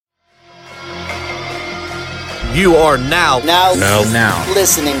You are now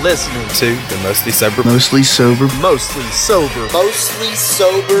listening to the Mostly Sober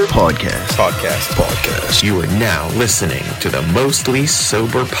podcast. You are now listening to the Mostly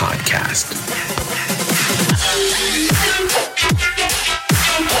Sober podcast.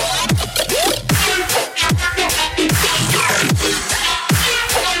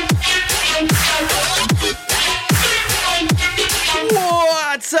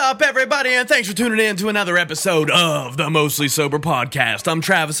 What's up, everybody, and thanks for tuning in to another episode of the Mostly Sober Podcast. I'm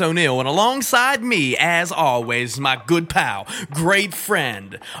Travis O'Neill, and alongside me, as always, my good pal, great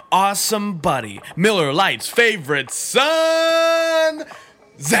friend, awesome buddy, Miller Lite's favorite son,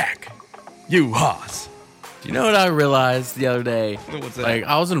 Zach Uhas. Do you know what I realized the other day? What's that? Like,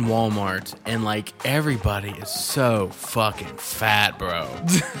 I was in Walmart, and, like, everybody is so fucking fat, bro.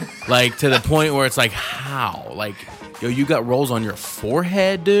 Like, to the point where it's like, how? Like, yo, you got rolls on your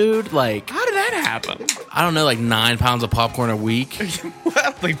forehead, dude? Like, How did that happen? I don't know, like 9 pounds of popcorn a week? Well, I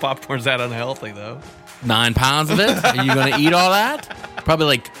don't think popcorn's that unhealthy, though. 9 pounds of it? Are you going to eat all that? Probably,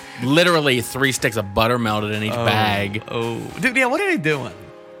 like, literally 3 sticks of butter melted in each bag. Oh, dude, yeah, what are they doing?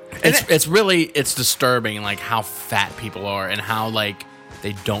 It's disturbing, like, how fat people are and how, like,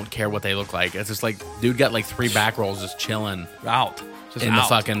 they don't care what they look like. It's just like, dude got, like, 3 back rolls just chilling Out. Just in out.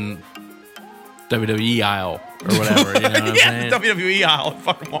 the fucking WWE aisle or whatever. You know what I'm Yeah, saying? the WWE aisle at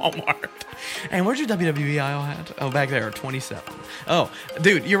fucking Walmart. And where's your WWE aisle at? Oh, back there, 27. Oh,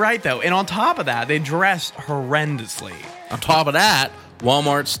 dude, you're right, though. And on top of that, they dress horrendously. On top of that,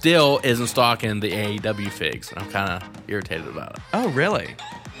 Walmart still isn't stocking the AEW figs. And I'm kind of irritated about it. Oh, really?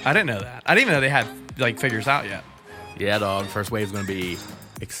 I didn't know that. I didn't even know they had, like, figures out yet. Yeah, dog. First wave's going to be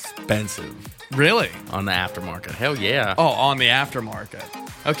expensive Really? on the aftermarket. Hell yeah. Oh, on the aftermarket.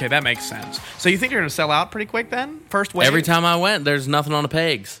 Okay, that makes sense. So you think you're going to sell out pretty quick then? First wave? Every time I went, there's nothing on the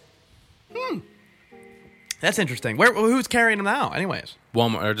pegs. That's interesting. Who's carrying them now, anyways?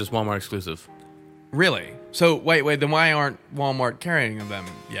 Walmart, or just Walmart exclusive. Really? So, wait, then why aren't Walmart carrying them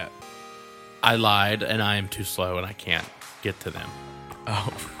yet? I lied, and I am too slow, and I can't get to them.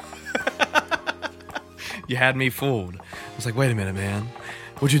 Oh. You had me fooled. I was like, wait a minute, man.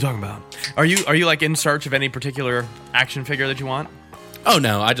 What you talking about? Are you like in search of any particular action figure that you want? Oh,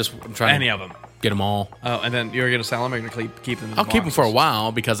 no, I'm trying Any to of them? get them all. Oh, and then you're going to sell them or you're going to keep them in the I'll keep them for a boxes?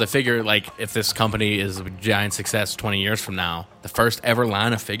 while because I figure, like, if this company is a giant success 20 years from now, the first ever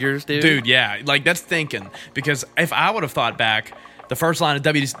line of figures, dude. Dude, yeah. Like, that's thinking. Because if I would have thought back, the first line of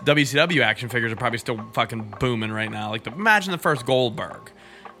WCW action figures are probably still fucking booming right now. Like, imagine the first Goldberg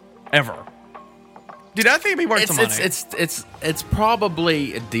ever. Dude, I think it'd be worth some money. It's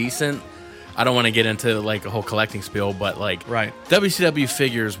probably decent. I don't want to get into, like, a whole collecting spiel, but, like, Right. WCW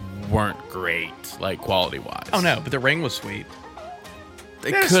figures weren't great, like, quality-wise. Oh, no, but the ring was sweet. It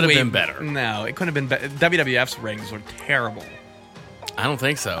They're could have sweet. been better. No, it couldn't have been better. WWF's rings were terrible. I don't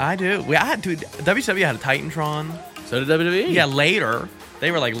think so. I do. Dude, WCW had a Titantron. So did WWE. Yeah, later,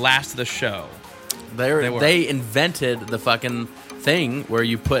 they were like last of the show. They were. They invented the fucking thing where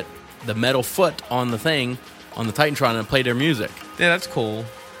you put the metal foot on the thing, on the Titantron, and play their music. Yeah, that's cool.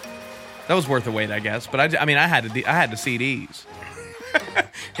 That was worth the wait, I guess. But I had the CDs.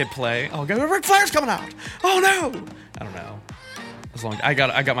 Hit play. Oh, Ric Flair's coming out. Oh no! I don't know. As long I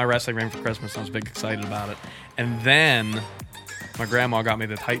got my wrestling ring for Christmas, and I was big excited about it. And then my grandma got me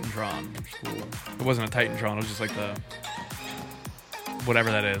the Titantron. Which was cool. It wasn't a Titantron. It was just like the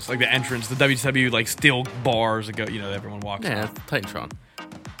whatever that is, like the entrance, the WCW like steel bars that go. You know, everyone walks. Yeah, on. Titantron.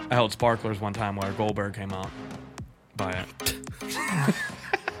 I held sparklers one time while Goldberg came out. Buy it.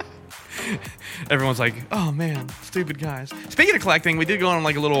 Everyone's like, "Oh man, stupid guys." Speaking of collecting, we did go on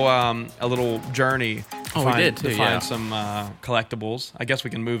like a little journey. Oh, we did, too, to yeah. find some collectibles. I guess we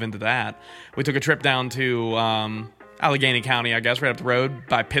can move into that. We took a trip down to Allegheny County, I guess, right up the road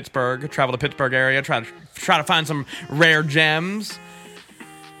by Pittsburgh. Travel to Pittsburgh area, try to find some rare gems.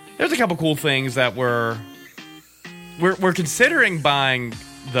 There's a couple cool things that we're considering buying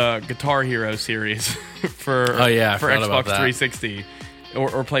the Guitar Hero series for I for forgot Xbox about that. 360 or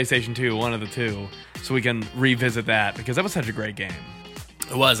PlayStation 2, one of the two, so we can revisit that because that was such a great game.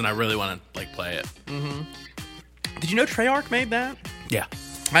 It was, and I really want to, like, play it. Did you know Treyarch made that? Yeah.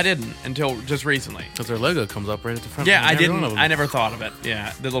 I didn't until just recently. Because their logo comes up right at the front. Yeah, of I every didn't. one of them. I never thought of it.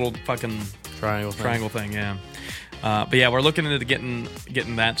 Yeah, the little fucking Triangle thing. Yeah. But yeah, we're looking into getting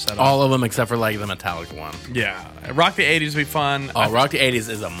that set up. All of them except for, like, the metallic one. Yeah, Rock the 80s would be fun. Oh, Rock the 80s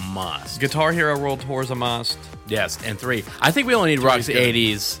is a must. Guitar Hero World Tour is a must. Yes, and 3. I think we only need Rock the good.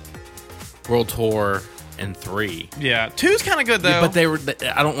 80s World Tour and 3. Yeah, 2's kind of good though. Yeah, but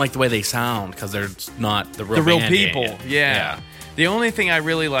I don't like the way they sound because they're not the real the real band people. yet. Yeah. The only thing I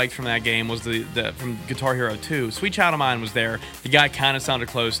really liked from that game was the from Guitar Hero 2. Sweet Child of Mine was there. The guy kind of sounded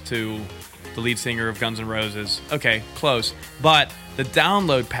close to the lead singer of Guns N' Roses. Okay, close. But the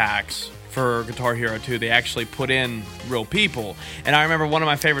download packs for Guitar Hero 2, they actually put in real people. And I remember one of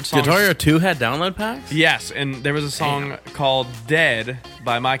my favorite songs. Guitar Hero 2 had download packs? Yes, and there was a song called Dead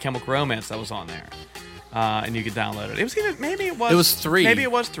by My Chemical Romance that was on there. And you could download it. It was even, maybe it was... It was 3. Maybe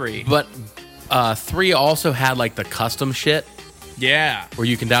it was 3. But 3 also had, like, the custom shit. Yeah. Where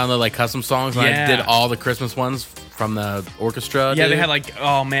you can download, like, custom songs. And I did all the Christmas ones from the orchestra. Yeah, dude. they had, like,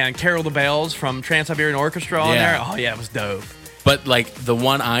 oh, man, Carol the Bells from Trans-Siberian Orchestra on there. Oh, yeah, it was dope. But, like, the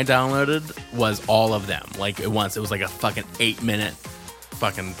one I downloaded was all of them. Like, it was like a fucking 8-minute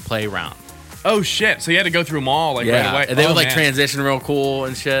fucking play round. Oh, shit. So you had to go through them all, like, right away. And they would, like, transition real cool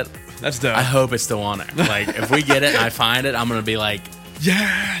and shit. That's dope. I hope it's still on there. Like, if we get it and I find it, I'm going to be like,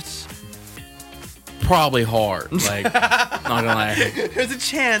 yes! Probably hard. Like, not going to lie. There's a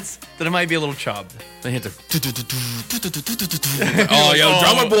chance that it might be a little chubbed. They hit the... Oh, yo,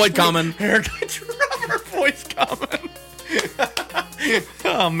 drummer boy coming. Drummer boy's coming.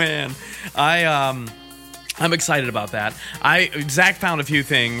 Oh man, I'm excited about that. Zach found a few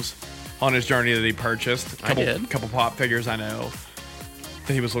things on his journey that he purchased. Couple pop figures I know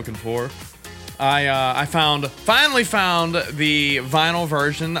that he was looking for. I finally found the vinyl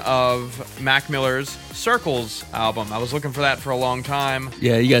version of Mac Miller's Circles album. I was looking for that for a long time.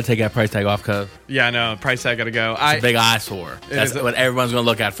 Yeah, you got to take that price tag off, cuz. Yeah, I know. Price tag got to go. It's a big eyesore. That's what everyone's going to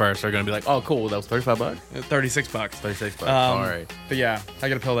look at first. They're going to be like, oh, cool. That was $35? $36. $36. Sorry. But yeah, I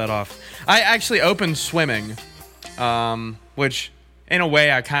got to peel that off. I actually opened Swimming, which in a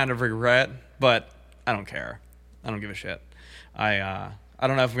way I kind of regret, but I don't care. I don't give a shit. I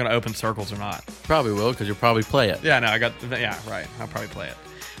don't know if I'm going to open Circles or not. Probably will, because you'll probably play it. Yeah, no, yeah, right. I'll probably play it.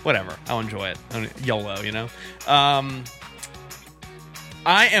 Whatever. I'll enjoy it. YOLO, you know? I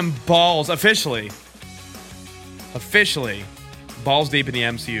am officially balls deep in the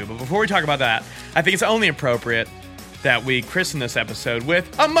MCU. But before we talk about that, I think it's only appropriate that we christen this episode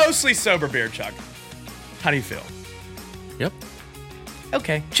with a mostly sober beer chug. How do you feel? Yep.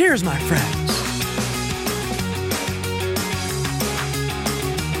 Okay. Cheers, my friends.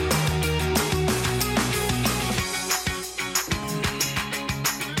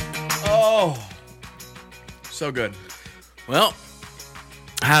 Oh, so good. Well,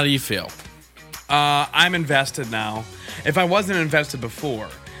 how do you feel? I'm invested now. If I wasn't invested before,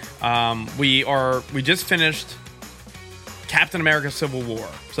 we just finished Captain America: Civil War,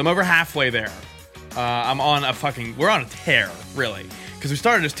 so I'm over halfway there. We're on a tear, really, because we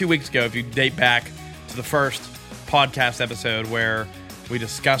started this 2 weeks ago. If you date back to the first podcast episode where we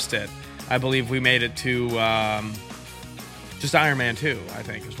discussed it, I believe we made it to just Iron Man 2, I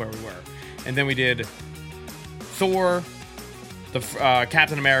think, is where we were. And then we did Thor, the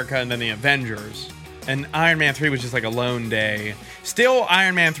Captain America, and then the Avengers. And Iron Man 3 was just like a lone day. Still,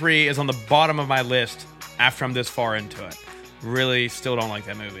 Iron Man 3 is on the bottom of my list after I'm this far into it. Really, still don't like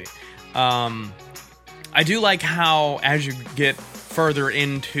that movie. I do like how, as you get further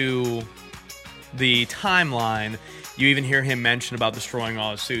into the timeline, you even hear him mention about destroying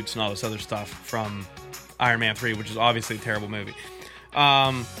all his suits and all this other stuff from Iron Man 3, which is obviously a terrible movie.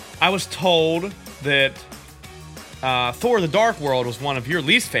 I was told that Thor: The Dark World was one of your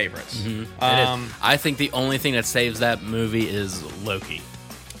least favorites. Mm-hmm. I think the only thing that saves that movie is Loki.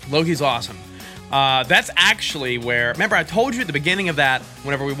 Loki's awesome. That's actually where... Remember, I told you at the beginning of that,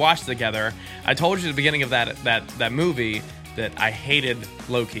 whenever we watched it together, I told you at the beginning of that movie that I hated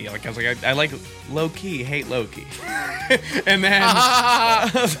Loki. Like, I was like, I like low-key, hate Loki. And then...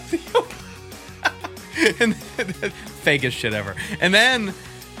 and fakest shit ever. And then,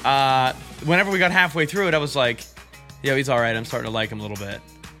 whenever we got halfway through it, I was like, yo, he's alright, I'm starting to like him a little bit.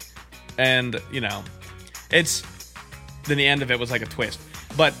 And, you know, then the end of it was like a twist.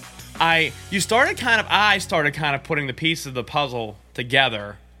 But I started kind of putting the pieces of the puzzle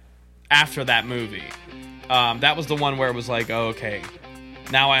together after that movie. That was the one where it was like, oh, okay,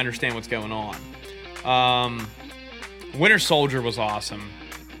 now I understand what's going on. Winter Soldier was awesome.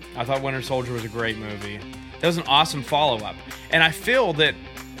 I thought Winter Soldier was a great movie. That was an awesome follow-up. And I feel that...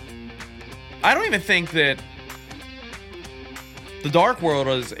 I don't even think that The Dark World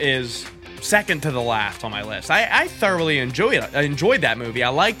is second to the last on my list. I thoroughly enjoyed it. I enjoyed that movie. I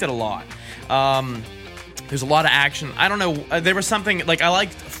liked it a lot. There's a lot of action. I don't know. There was something... Like, I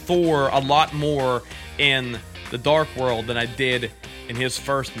liked Thor a lot more in The Dark World than I did in his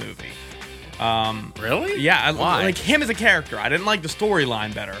first movie. Really? Yeah, Why? Like him as a character. I didn't like the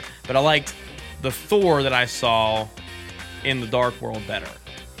storyline better, but I liked the Thor that I saw in The Dark World better.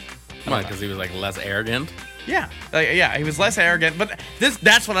 Why? Because he was like less arrogant? Yeah, he was less arrogant, but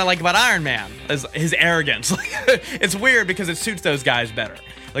that's what I like about Iron Man, is his arrogance. It's weird because it suits those guys better.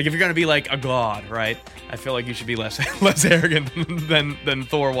 Like, if you're going to be like a god, right, I feel like you should be less arrogant than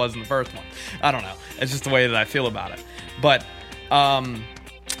Thor was in the first one. I don't know. It's just the way that I feel about it. But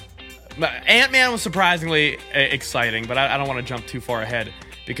Ant-Man was surprisingly exciting, but I don't want to jump too far ahead,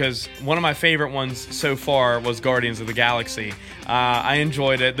 because one of my favorite ones so far was Guardians of the Galaxy. I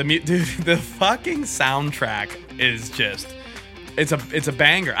enjoyed it. Dude, the fucking soundtrack is just, it's a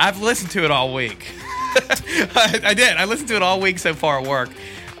banger. I've listened to it all week. I did. I listened to it all week so far at work.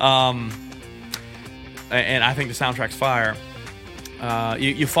 And I think the soundtrack's fire.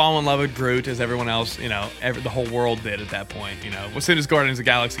 You fall in love with Groot, as everyone else, the whole world did at that point. As soon as Guardians of the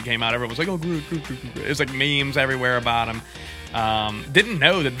Galaxy came out, everyone was like, "Oh, Groot." It was like memes everywhere about him. Didn't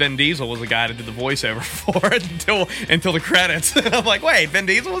know that Vin Diesel was the guy that did the voiceover for it until the credits. I'm like, wait, Vin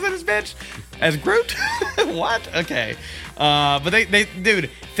Diesel was in his bitch as Groot? What? Okay. But dude,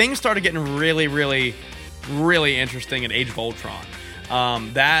 things started getting really, really, really interesting in Age of Ultron.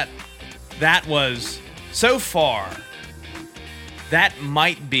 That was so far. That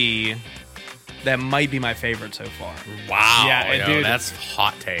might be my favorite so far. Wow. Yeah, dude, that's a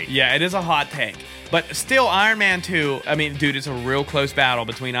hot take. Yeah, it is a hot take. But still, Iron Man 2, I mean, dude, it's a real close battle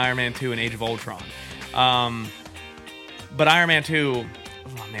between Iron Man 2 and Age of Ultron. But Iron Man 2,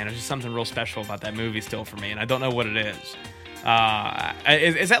 oh man, there's just something real special about that movie still for me, and I don't know what it is.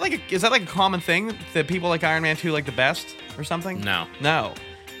 Is that like a common thing that people like Iron Man 2 like the best or something? No.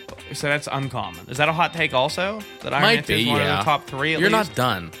 So that's uncommon. Is that a hot take also? That Iron Man 2 is one of the top three at You're least? not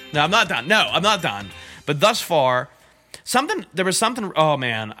done. No, I'm not done. But thus far, there was something, oh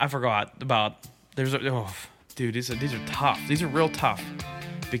man, I forgot about, dude, these are tough. These are real tough.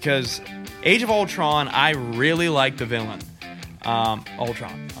 Because Age of Ultron, I really like the villain.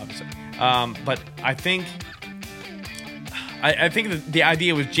 Ultron, obviously. But I think the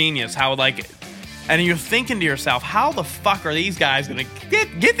idea was genius. How, like, and you're thinking to yourself, how the fuck are these guys gonna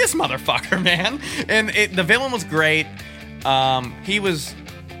get this motherfucker, man? And the villain was great. His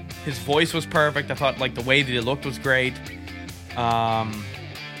voice was perfect. I thought, like, the way that he looked was great.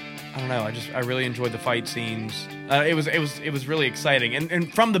 I don't know. I really enjoyed the fight scenes. It was really exciting.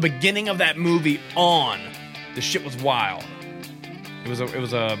 And from the beginning of that movie on, the shit was wild. It was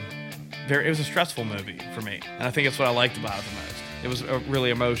a stressful movie for me, and I think that's what I liked about it the most. It was a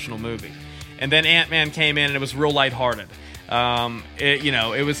really emotional movie. And then Ant-Man came in, and it was real lighthearted.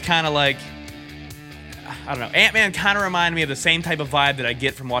 It was kind of like, I don't know. Ant-Man kind of reminded me of the same type of vibe that I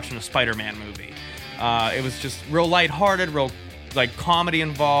get from watching a Spider-Man movie. It was just real lighthearted, real like comedy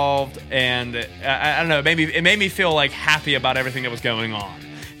involved, and I don't know. It made me feel like happy about everything that was going on.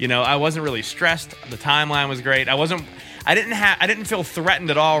 I wasn't really stressed. The timeline was great. I didn't feel threatened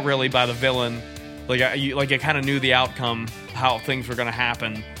at all really by the villain. I kind of knew the outcome, how things were going to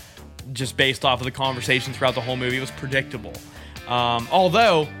happen, just based off of the conversation throughout the whole movie. It was predictable.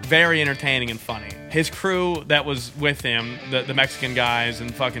 Although very entertaining and funny. His crew that was with him, the Mexican guys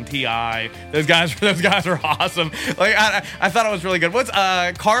and fucking T.I., those guys are awesome. Like, I thought it was really good. What's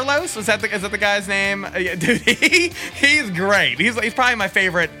Carlos? Is that the guy's name? Dude, he's great. He's probably my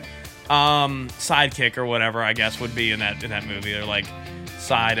favorite sidekick or whatever, I guess, would be in that movie. They're like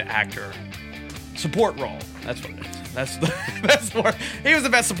side actor, support role. That's what it is. That's more. He was the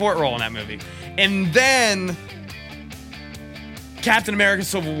best support role in that movie. And then Captain America: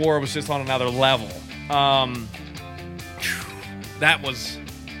 Civil War was just on another level. That was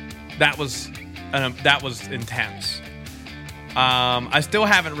intense. I still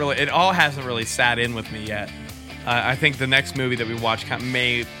haven't really. It all hasn't really sat in with me yet. I think the next movie that we watch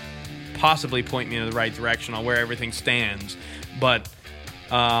may possibly point me in the right direction on where everything stands. But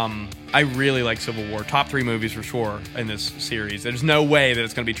I really like Civil War. Top 3 movies for sure in this series. There's no way that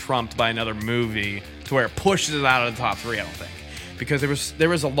it's going to be trumped by another movie to where it pushes it out of the top 3, I don't think. Because there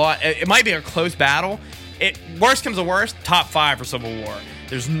was a lot. It might be a close battle. Worst comes to worst, top 5 for Civil War.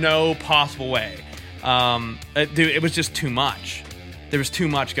 There's no possible way. Dude, it was just too much. There was too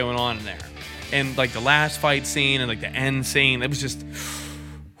much going on in there. And like the last fight scene and like the end scene, it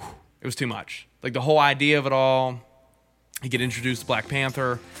was too much. Like the whole idea of it all. You get introduced to Black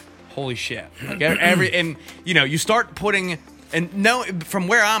Panther. Holy shit. Like you start putting, and from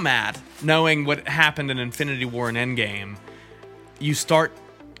where I'm at, knowing what happened in Infinity War and Endgame, you start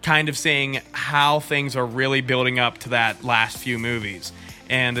kind of seeing how things are really building up to that last few movies.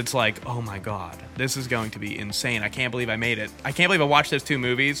 And it's like, oh my God, this is going to be insane. I can't believe I made it. I can't believe I watched those 2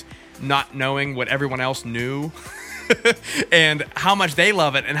 movies not knowing what everyone else knew and how much they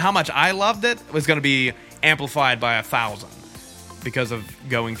love it and how much I loved it was going to be amplified by 1,000 because of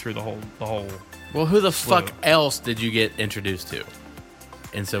going through the whole Well, who the fuck else did you get introduced to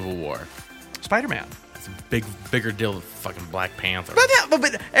in Civil War? Spider-Man. It's a bigger deal than fucking Black Panther.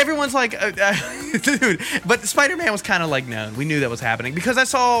 But everyone's like, dude. But Spider-Man was kind of like known. We knew that was happening because I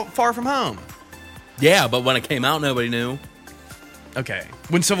saw Far From Home. Yeah, but when it came out, nobody knew. Okay.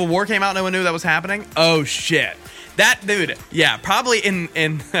 When Civil War came out, no one knew that was happening? Oh, shit. That, dude, yeah, probably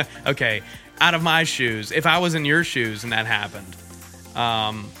in okay, out of my shoes, if I was in your shoes and that happened,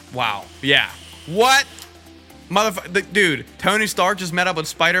 wow, yeah. What? Motherfucker, dude, Tony Stark just met up with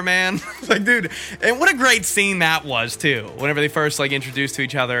Spider-Man. Like, dude, and what a great scene that was, too. Whenever they first, like, introduced to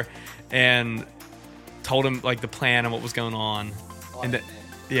each other and told him, like, the plan and what was going on. And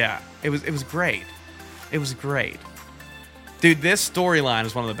yeah, it was great. It was great. Dude, this storyline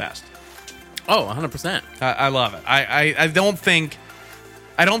is one of the best. Oh, 100%. I love it. I don't think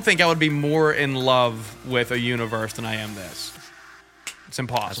I would be more in love with a universe than I am this. It's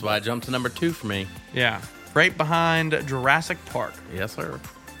impossible. That's why I jumped to number 2 for me. Yeah. Right behind Jurassic Park. Yes, sir.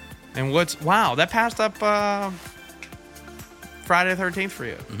 And wow, that passed up Friday the 13th for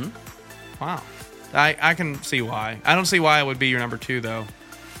you. Mm-hmm. Wow. I can see why. I don't see why it would be your number 2, though.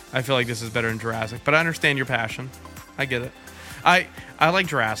 I feel like this is better than Jurassic, but I understand your passion. I get it. I like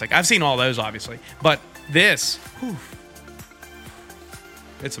Jurassic. I've seen all those, obviously. But this,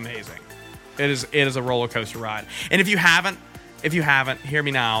 it's amazing. It is a roller coaster ride. And if you haven't, hear me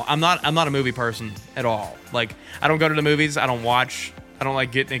now. I'm not a movie person at all. Like, I don't go to the movies. I don't watch. I don't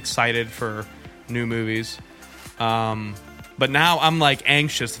like getting excited for new movies. But now I'm like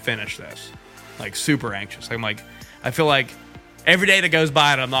anxious to finish this. Like, super anxious. I'm like, I feel like every day that goes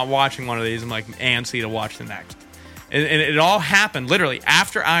by and I'm not watching one of these, I'm like antsy to watch the next. And it all happened literally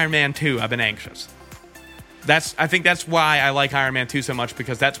after Iron Man 2. I've been anxious. I think that's why I like Iron Man 2 so much,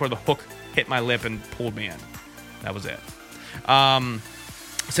 because that's where the hook hit my lip and pulled me in. That was it.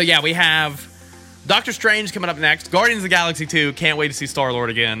 So yeah, we have Doctor Strange coming up next. Guardians of the Galaxy 2. Can't wait to see Star-Lord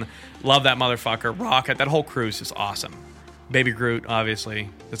again. Love that motherfucker. Rocket. That whole crew is just awesome. Baby Groot, obviously.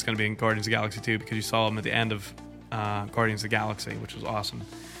 That's going to be in Guardians of the Galaxy 2 because you saw him at the end of Guardians of the Galaxy, which was awesome.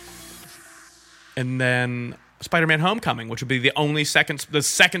 And then Spider-Man Homecoming, which would be the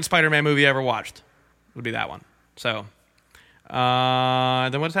second Spider-Man movie I ever watched, would be that one. So,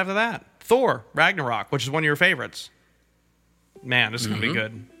 then what's after that? Thor, Ragnarok, which is one of your favorites. Man, this is going to be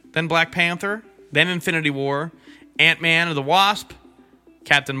good. Then Black Panther, then Infinity War, Ant-Man and the Wasp,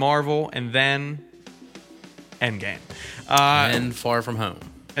 Captain Marvel, and then Endgame. And Far From Home.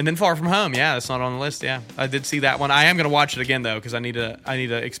 And then Far From Home, yeah, that's not on the list. Yeah, I did see that one. I am going to watch it again though, because I need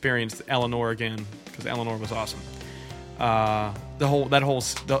to experience Eleanor again, because Eleanor was awesome. The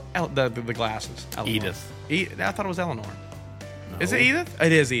glasses. Eleanor. Edith. I thought it was Eleanor. No. Is it Edith?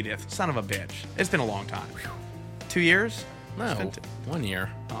 It is Edith. Son of a bitch. It's been a long time. 2 years? No, 1 year.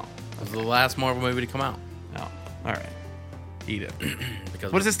 Oh, it was the last Marvel movie to come out. Oh, all right. Edith.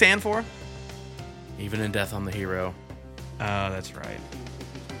 Because what does it stand for? Even in Death I'm the Hero. Oh, that's right.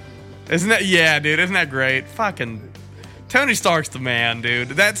 Isn't that great? Fucking Tony Stark's the man, dude.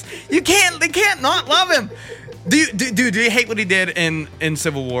 They can't not love him. Do you hate what he did in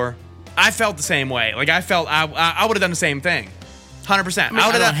Civil War? I felt the same way. Like, I felt I would have done the same thing. 100%.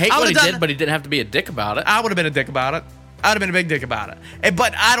 I don't hate what he did, but he didn't have to be a dick about it. I would have been a dick about it. I would have been a big dick about it.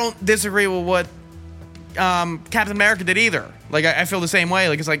 But I don't disagree with what Captain America did either. Like, I feel the same way.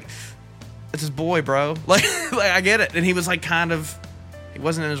 Like, it's his boy, bro. Like I get it. And he was like he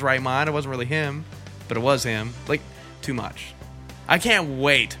wasn't in his right mind. It wasn't really him, but it was him. Like, too much. I can't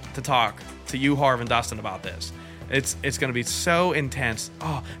wait to talk to you, Harv, and Dustin about this. It's going to be so intense.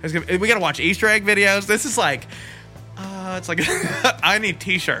 Oh, we got to watch Easter egg videos. This is like, it's like, I need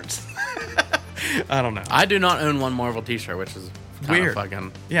t-shirts. I don't know. I do not own one Marvel t-shirt, which is weird.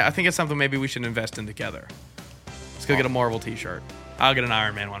 Fucking... Yeah, I think it's something maybe we should invest in together. Let's go get a Marvel t-shirt. I'll get an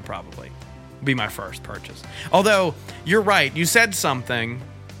Iron Man one probably. Be my first purchase. Although, you're right. You said something.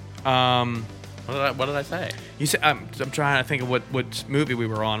 What did I say? You said I'm trying to think of what movie we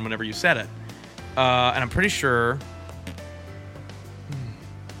were on whenever you said it. And I'm pretty sure...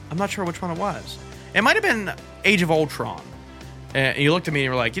 I'm not sure which one it was. It might have been Age of Ultron. And you looked at me and you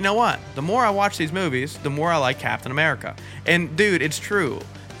were like, you know what? The more I watch these movies, the more I like Captain America. And, dude, it's true.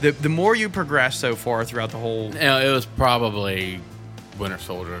 The more you progress so far throughout the whole... It was probably Winter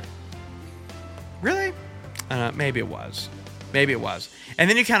Soldier. Really? Maybe it was. And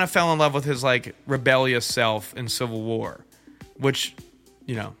then you kind of fell in love with his, like, rebellious self in Civil War, which,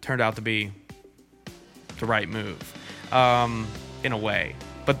 turned out to be the right move, in a way.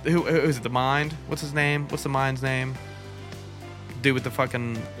 But who is it? The Mind? What's his name? What's the Mind's name? Dude with the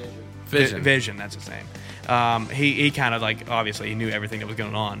fucking... Vision. Vision, that's his name. He kind of like, obviously he knew everything that was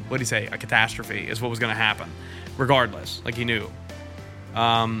going on. What did he say? A catastrophe is what was going to happen, regardless. Like he knew.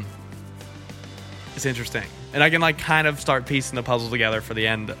 It's interesting, and I can like kind of start piecing the puzzle together for the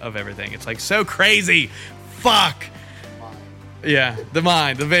end of everything. It's like so crazy. Fuck. Yeah, the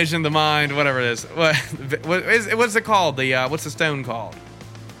mind, the vision, the mind, whatever it is. What's it called? What's the stone called?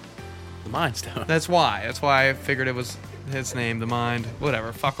 The Mind Stone. That's why I figured it was his name, the mind.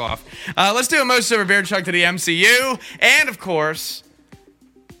 Whatever, fuck off. Let's do a Most Sober Beer Chug to the MCU, and of course,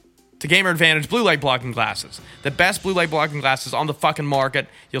 to Gamer Advantage blue light blocking glasses. The best blue light blocking glasses on the fucking market.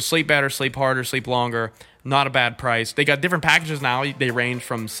 You'll sleep better, sleep harder, sleep longer. Not a bad price. They got different packages now. They range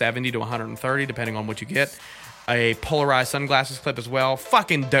from $70 to $130, depending on what you get. A polarized sunglasses clip as well.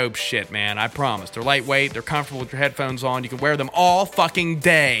 Fucking dope shit, man. I promise. They're lightweight. They're comfortable with your headphones on. You can wear them all fucking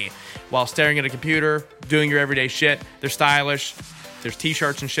day while staring at a computer, doing your everyday shit. They're stylish. There's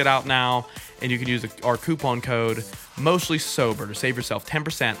t-shirts and shit out now. And you can use our coupon code Mostly Sober to save yourself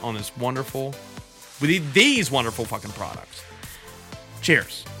 10% on these wonderful fucking products.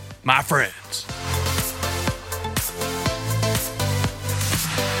 Cheers, my friends.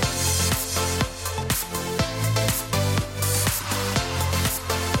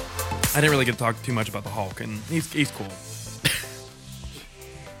 I didn't really get to talk too much about the Hulk, and he's cool.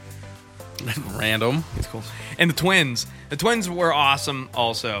 Random. He's cool. And the twins. The twins were awesome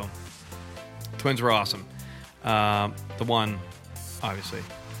also. Twins were awesome. The one, obviously.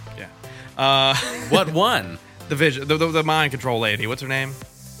 Yeah. What one? The vision. The mind control lady. What's her name?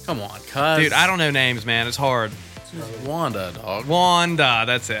 Come on, cuz. Dude, I don't know names, man. It's hard. Wanda, dog. Wanda.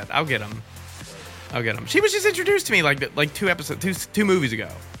 That's it. I'll get them. She was just introduced to me like two movies ago.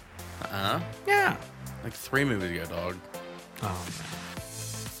 Yeah. Like 3 movies ago, dog. Oh,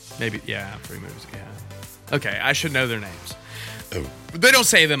 man. Maybe, yeah, 3 movies ago. Yeah. Okay, I should know their names. Oh. They don't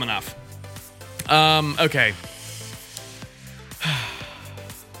say them enough. Okay.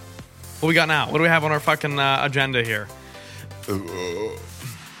 What we got now? What do we have on our fucking agenda here? I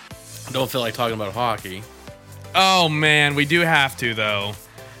don't feel like talking about hockey. Oh, man, we do have to, though.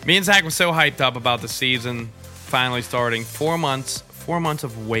 Me and Zach were so hyped up about the season finally starting. 4 months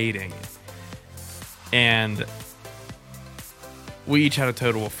of waiting, and we each had a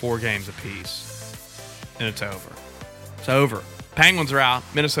total of 4 games apiece, and it's over. Penguins are out.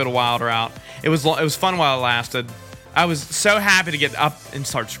 Minnesota Wild are out. It was fun while it lasted. I was so happy to get up and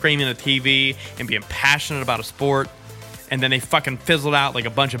start screaming at the TV and being passionate about a sport, and then they fucking fizzled out like a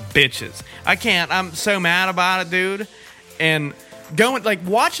bunch of bitches. I'm so mad about it, dude. And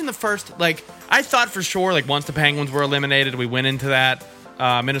watching the first, I thought for sure, once the Penguins were eliminated, we went into that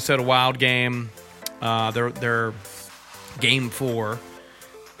Minnesota Wild game, their game 4,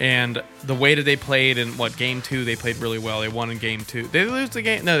 and the way that they played in game 2, they played really well. They won in game 2. They lose the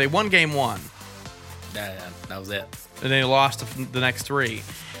game? No, they won game 1. Yeah, that was it. And they lost the next 3.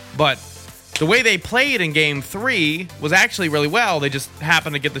 But the way they played in game 3 was actually really well. They just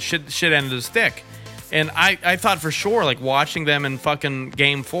happened to get the shit end of the stick. And I thought for sure, watching them in fucking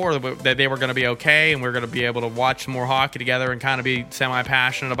Game 4, that they were going to be okay, and we were going to be able to watch some more hockey together and kind of be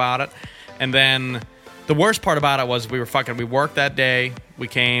semi-passionate about it. And then the worst part about it was we worked that day. We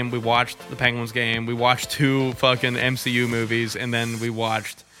came, we watched the Penguins game, we watched 2 fucking MCU movies, and then we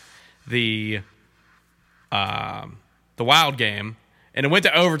watched the Wild game. And it went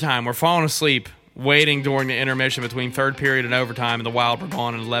to overtime. We're falling asleep, waiting during the intermission between third period and overtime, and the Wild were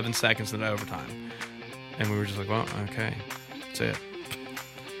gone in 11 seconds into overtime. And we were just like, well, okay, that's it.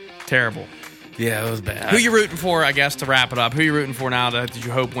 Terrible. Yeah, it was bad. Who you rooting for, I guess, to wrap it up? Who you rooting for now that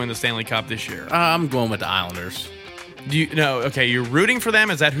you hope win the Stanley Cup this year? I'm going with the Islanders. You're rooting for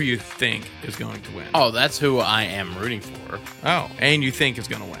them? Is that who you think is going to win? Oh, that's who I am rooting for. Oh, and you think is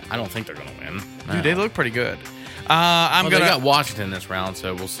going to win? I don't think they're going to win. No. Dude, they look pretty good. They got Washington this round,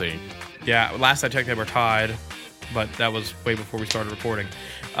 so we'll see. Yeah, last I checked, they were tied, but that was way before we started recording.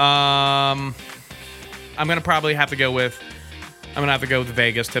 I'm going to probably have to go with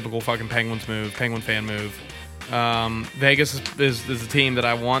Vegas, typical fucking Penguin fan move. Vegas is the team that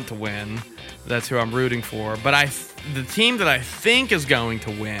I want to win. That's who I'm rooting for. But the team that I think is going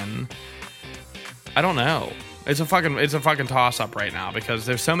to win, I don't know. It's a fucking toss-up right now because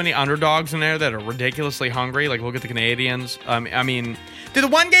there's so many underdogs in there that are ridiculously hungry. Look at the Canadians. Dude, the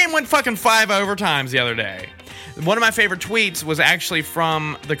one game went fucking 5 overtimes the other day. One of my favorite tweets was actually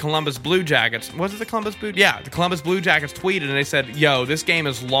from the Columbus Blue Jackets. Was it the Columbus Blue? Yeah, the Columbus Blue Jackets tweeted, and they said, yo, this game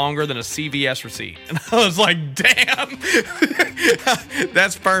is longer than a CVS receipt. And I was like, damn.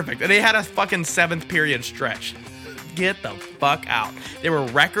 That's perfect. And they had a fucking 7th period stretch. Get the fuck out. There were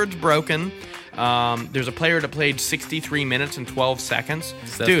records broken. There's a player that played 63 minutes and 12 seconds.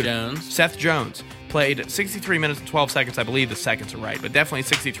 Seth Jones. Seth Jones. played 63 minutes and 12 seconds. I believe the seconds are right, but definitely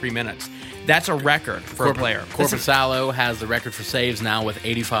 63 minutes. That's a record for a player. Korpisalo has the record for saves now with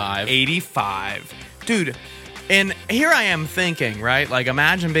 85. 85. Dude, and here I am thinking, right? Like,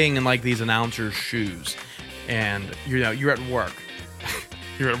 imagine being in, like, these announcers' shoes, and, you're at work.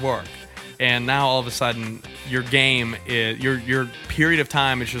 You're at work. And now, all of a sudden, your game is... Your period of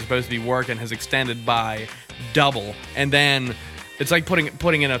time that you're supposed to be working has extended by double. And then it's like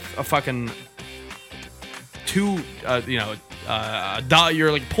putting in a fucking... you're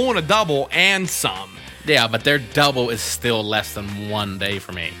like pulling a double and some. Yeah, but their double is still less than 1 day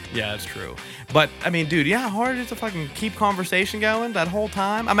for me. Yeah, that's true. But, I mean, dude, how hard it is to fucking keep conversation going that whole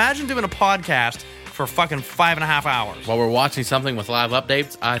time? Imagine doing a podcast for fucking 5.5 hours. While we're watching something with live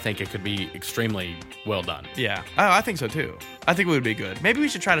updates, I think it could be extremely well done. Yeah. Oh, I think so, too. I think it would be good. Maybe we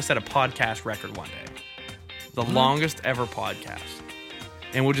should try to set a podcast record one day. The longest ever podcast.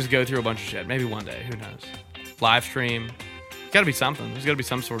 And we'll just go through a bunch of shit. Maybe one day. Who knows? Live stream. Got to be something. There's got to be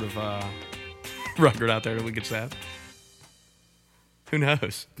some sort of record out there that we could set. Who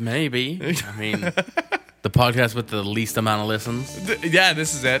knows? Maybe. I mean, the podcast with the least amount of listens. Yeah,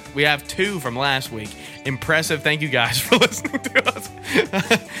 this is it. We have 2 from last week. Impressive. Thank you guys for listening to us.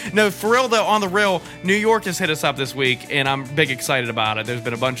 No, for real though, on the real, New York has hit us up this week, and I'm big excited about it. There's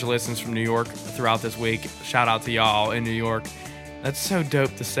been a bunch of listens from New York throughout this week. Shout out to y'all in New York. That's so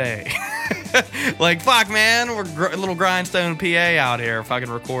dope to say. Like, fuck, man, we're a little grindstone PA out here fucking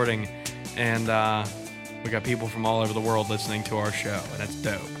recording. And we got people from all over the world listening to our show, and that's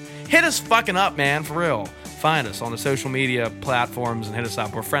dope. Hit us fucking up, man, for real. Find us on the social media platforms and hit us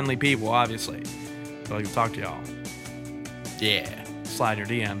up. We're friendly people, obviously. So I can talk to y'all. Yeah. Slide your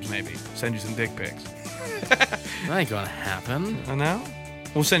DMs, maybe. Send you some dick pics. That ain't gonna happen. I know.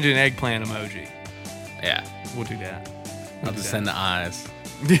 We'll send you an eggplant emoji. Yeah. We'll do that. I'll just send the eyes.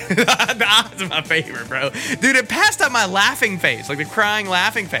 The eyes are my favorite, bro. Dude, it passed up my laughing face, like the crying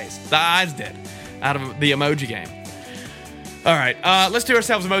laughing face. The eyes did, out of the emoji game. All right, let's do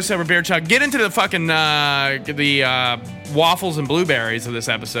ourselves a most sober beer chug. Get into the fucking waffles and blueberries of this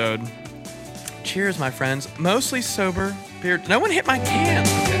episode. Cheers, my friends. Mostly sober beer. No one hit my can.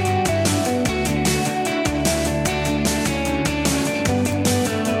 Okay.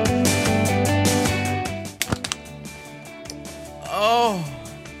 Oh,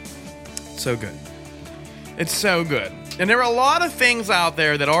 so good. It's so good. And there are a lot of things out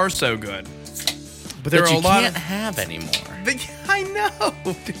there that are so good. But there are a lot can't have anymore. I know,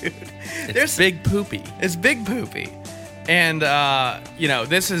 dude. It's big poopy. It's big poopy. And,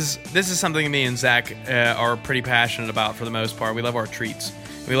 this is something me and Zach are pretty passionate about for the most part. We love our treats.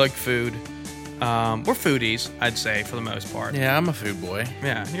 We like food. We're foodies, I'd say, for the most part. Yeah, I'm a food boy.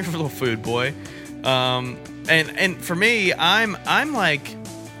 Yeah, you're a little food boy. And for me, I'm like,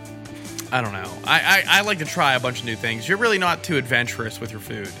 I don't know. I like to try a bunch of new things. You're really not too adventurous with your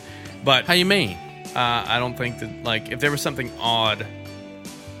food. But how you mean? I don't think that, like, if there was something odd,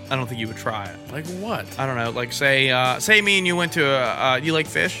 I don't think you would try it. Like what? I don't know. Like, say me and you went to you like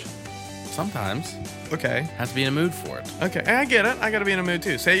fish? Sometimes. Okay. Have to be in a mood for it. Okay, I get it. I gotta be in a mood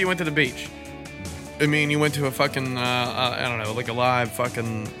too. Say you went to the beach. I mean, you went to a fucking, I don't know, like a live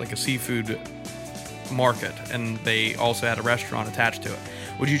fucking, like a seafood market, and they also had a restaurant attached to it.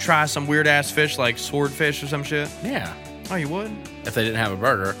 Would you try some weird ass fish like swordfish or some shit? Yeah. Oh, you would? If they didn't have a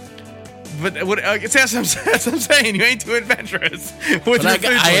burger. But that's what I'm saying. You ain't too adventurous.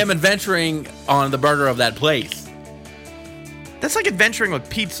 I am adventuring on the burger of that place. That's like adventuring with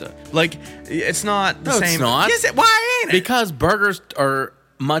pizza. Like, it's not the same. No, it's not. Yes, why ain't it? Because burgers are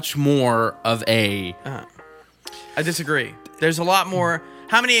much more of a... I disagree. There's a lot more.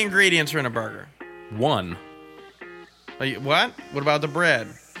 How many ingredients are in a burger? One. What? What about the bread?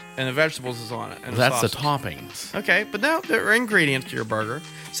 And the vegetables is on it. And that's the toppings. Okay, but no, there are ingredients to your burger.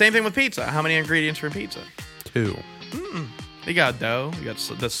 Same thing with pizza. How many ingredients are in pizza? 2. You got dough. You got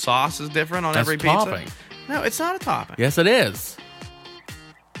the sauce is different on every pizza. Topping. No, it's not a topping. Yes, it is.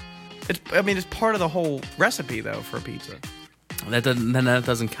 It's part of the whole recipe though for a pizza. That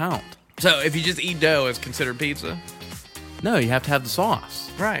doesn't count. So if you just eat dough, it's considered pizza. No, you have to have the sauce.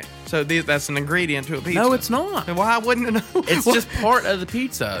 Right. So that's an ingredient to a pizza. No, it's not. Well, I wouldn't know. It's just part of the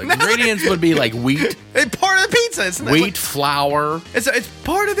pizza. No, ingredients would be like wheat. It's part of the pizza. It's wheat, flour. It's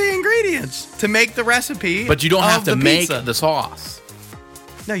part of the ingredients to make the recipe. But you don't have to make the sauce.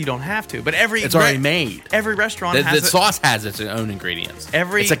 No, you don't have to. But it's already made. Every restaurant has the sauce has its own ingredients.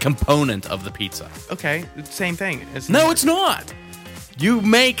 It's a component of the pizza. Okay, same thing. It's not. You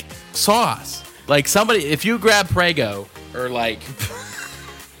make sauce. Like if you grab Prego or like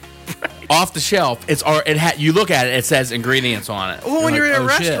off the shelf. You look at it, it says ingredients on it. Well, when you're in a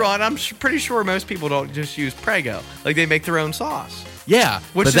shit. restaurant, I'm pretty sure most people don't just use Prego. Like, they make their own sauce. Yeah,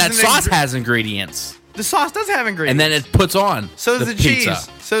 Which but is that an sauce has ingredients. The sauce does have ingredients. And then it puts on so does the pizza. cheese.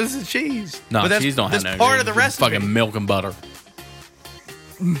 So does the cheese. No, but cheese don't have no That's part of the ingredients. recipe. Fucking milk and butter.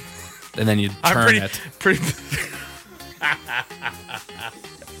 And then you turn it.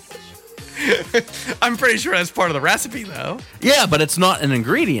 I'm pretty sure that's part of the recipe, though. Yeah, but it's not an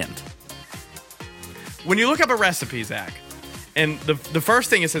ingredient. When you look up a recipe, Zach, and the first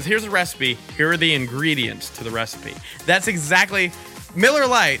thing it says, here's a recipe, here are the ingredients to the recipe. That's exactly... Miller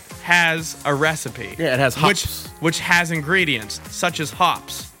Lite has a recipe. Yeah, it has hops. Which has ingredients, such as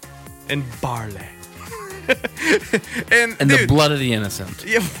hops and barley. and And dude, the blood of the innocent.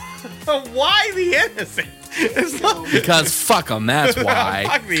 Yeah, why the innocent? It's not... Because fuck them, that's why.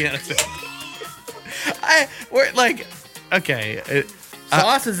 Fuck the innocent. Okay...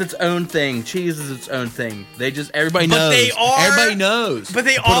 Sauce is its own thing. Cheese is its own thing. Everybody But knows. they are- Everybody knows. But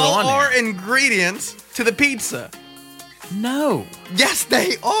they to put it all on there. are ingredients to the pizza. No. Yes,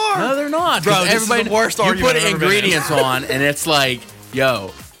 they are. No, they're not. 'Cause Bro, this is the worst you argument put I've ever been in. ingredients on, and it's like,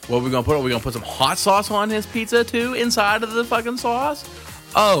 yo, what are we gonna put? Are we gonna put some hot sauce on his pizza too inside of the fucking sauce?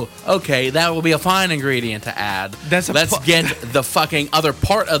 Oh, okay, that will be a fine ingredient to add. Let's get the fucking other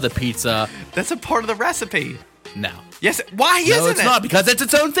part of the pizza. That's a part of the recipe. No. Yes. Why isn't it? No, it's not, because it's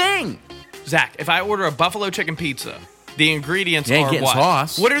its own thing. Zach, if I order a buffalo chicken pizza, the ingredients You ain't are getting what?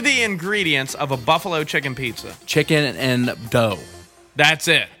 sauce. What are the ingredients of a buffalo chicken pizza? Chicken and dough. That's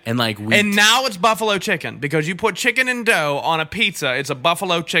it. And like wheat. And now it's buffalo chicken because you put chicken and dough on a pizza. It's a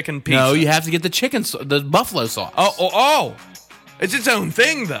buffalo chicken pizza. No, you have to get the buffalo sauce. Oh. It's its own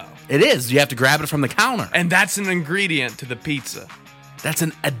thing, though. It is. You have to grab it from the counter. And that's an ingredient to the pizza. That's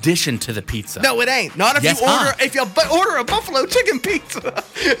an addition to the pizza. No, it ain't. Not if Yes, you order. huh? If you order a buffalo chicken pizza,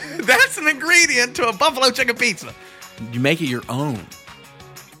 that's an ingredient to a buffalo chicken pizza. You make it your own.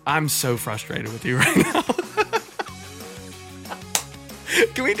 I'm so frustrated with you right now.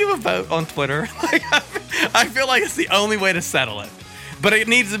 Can we do a vote on Twitter? I feel like it's the only way to settle it, but it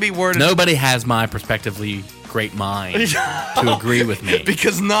needs to be worded. Nobody has my prospectively great mind to agree with me.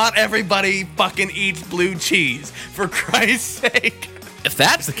 Because not everybody fucking eats blue cheese. For Christ's sake. If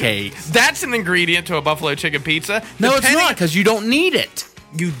that's the case, that's an ingredient to a buffalo chicken pizza. No, it's not, because you don't need it.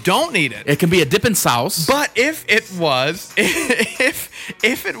 You don't need it. It can be a dipping sauce. But if it was,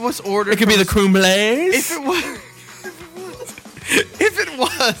 if it was ordered, it could be the creme glaze. If it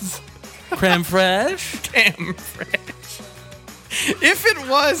was creme fraiche. If it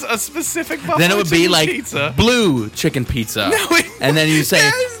was a specific buffalo then it would be like pizza. Blue chicken pizza. No, and then you say,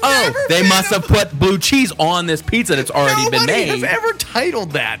 oh, they must have put blue cheese on this pizza that's already been made. Nobody has ever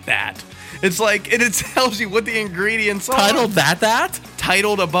titled that. It's like, it tells you what the ingredients are. Titled that?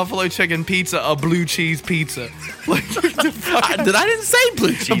 Titled a buffalo chicken pizza, a blue cheese pizza. Like, I didn't say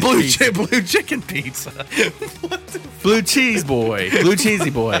blue cheese pizza. Blue chicken pizza. Blue cheese boy. Blue cheesy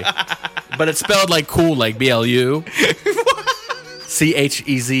boy. But it's spelled like cool, like BLU.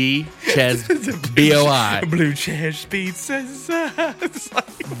 CHEZ, Chez, BOI. Blue cheese pizza. It's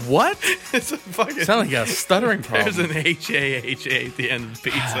like, what? It's a fucking. Sounds like a stuttering problem. There's an HAHA at the end of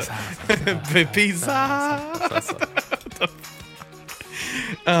pizza. Pizza.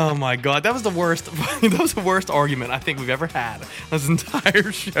 Oh my god, that was the worst. That was the worst argument I think we've ever had on this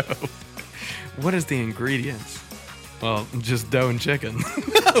entire show. What is the ingredients? Well, just dough and chicken.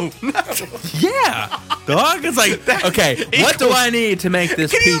 No. Yeah. Dog, it's like, okay, what do I need to make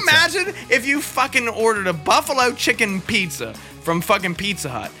this pizza? Can you imagine if you fucking ordered a buffalo chicken pizza from fucking Pizza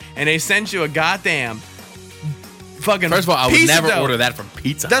Hut and they sent you a goddamn fucking First of all, I would piece of never dough? order that from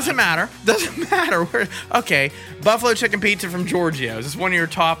Pizza Hut. Doesn't matter. Okay, buffalo chicken pizza from Giorgio's. It's one of your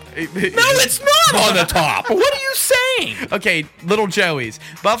top. No, it's not on the top. What are you saying? Okay, Little Joey's.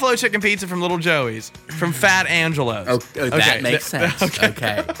 Buffalo chicken pizza from Little Joey's. From Fat Angelo's. Oh, that makes sense.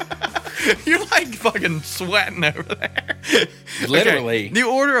 Okay. You're like fucking sweating over there. Literally. Okay,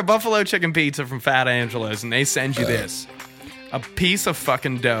 you order a buffalo chicken pizza from Fat Angelo's and they send you this. A piece of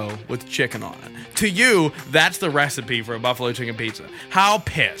fucking dough with chicken on it. To you, that's the recipe for a buffalo chicken pizza. How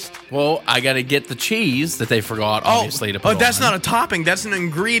pissed? Well, I got to get the cheese that they forgot, obviously, to put on. That's not a topping. That's an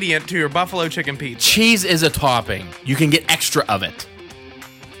ingredient to your buffalo chicken pizza. Cheese is a topping. You can get extra of it.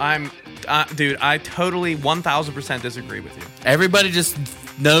 Dude, I totally 1,000% disagree with you. Everybody just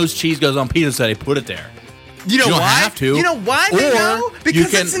knows cheese goes on pizza, so they put it there. You know don't why? have to. You know why they know?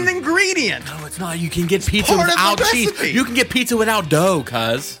 Because it's an ingredient. No, it's not. You can get pizza part of the without cheese. recipe. You can get pizza without dough,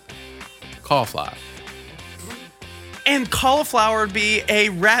 cuz. Cauliflower. And cauliflower would be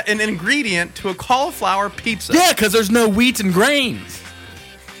an ingredient to a cauliflower pizza. Yeah, because there's no wheat and grains.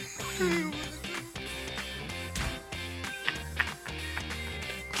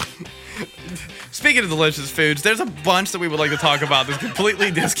 Speaking of delicious foods, there's a bunch that we would like to talk about that's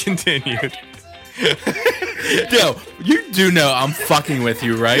completely discontinued. Yo, you do know I'm fucking with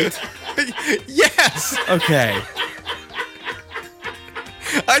you, right? Yes. Okay.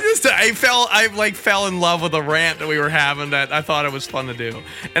 I fell in love with a rant that we were having that I thought it was fun to do.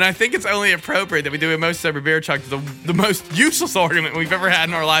 And I think it's only appropriate that we do a most sober beer chuck, the most useless argument we've ever had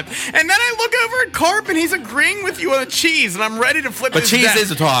in our life. And then I look over at Carp and he's agreeing with you on the cheese, and I'm ready to flip But his cheese desk.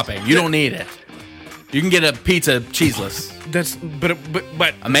 is a topping. You don't need it. You can get a pizza cheeseless.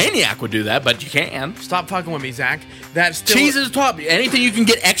 But A maniac would do that, but you can. stop fucking with me, Zach. That's still Cheese is a topping. Anything you can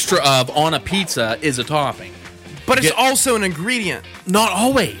get extra of on a pizza is a topping. but it's get- also an ingredient. Not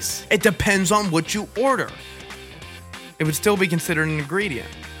always. It depends on what you order. It would still be considered an ingredient.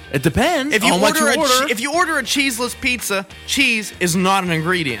 It depends If you on what you order order. if you order a cheeseless pizza, cheese is not an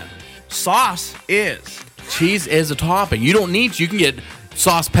ingredient. Sauce is. Cheese is a topping. You don't need. You can get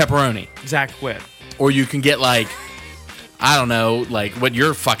sauce pepperoni, Zach quit. or you can get like, I don't know, like what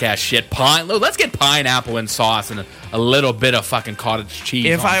your fuck ass shit. Let's get pineapple and sauce and a little bit of fucking cottage cheese.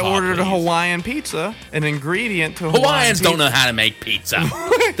 If on I top, ordered a please. Hawaiian pizza, an ingredient to Hawaiians don't know how to make pizza.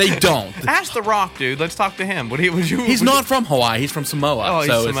 They don't. Ask The Rock, dude. Let's talk to him. Would you? He's not from Hawaii. He's from Samoa, Oh, he's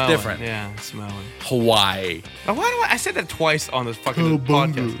so Samoan. it's different. Yeah, Samoan. Hawaii. Oh, why do I said that twice on this fucking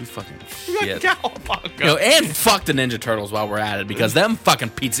podcast? You fucking shit. Cowabunga. Yo, and fuck the Ninja Turtles while we're at it, because them fucking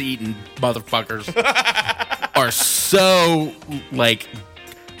pizza eating motherfuckers are so like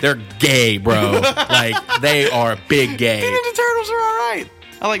they're gay, bro. Like they are big The gay. Ninja Turtles are all right.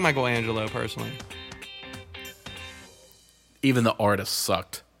 I like Michelangelo personally. Even the artist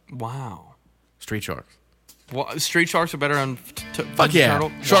sucked. Wow. Street Sharks. Well, Street Sharks are better on Fuck yeah.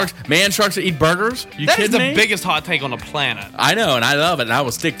 Turtle? Sharks, man, sharks that eat burgers? You That is kidding the me? biggest hot take on the planet. I know, and I love it, and I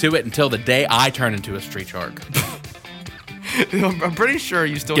will stick to it until the day I turn into a street shark. I'm pretty sure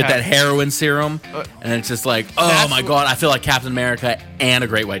you still Get have that heroin serum, and it's just like, oh That's my what- god, I feel like Captain America and a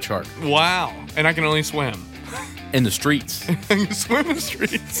great white shark Wow. And I can only swim. in the streets. I can swim in the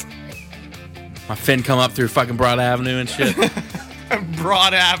streets. My fin come up through fucking Broad Avenue and shit.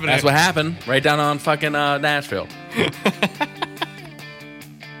 Broad Avenue. That's what happened right down on fucking Nashville.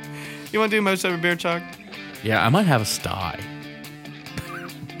 You want to do most of a beer, Chuck? Yeah, I might have a sty.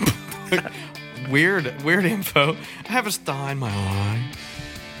 Weird info. I have a sty in my eye.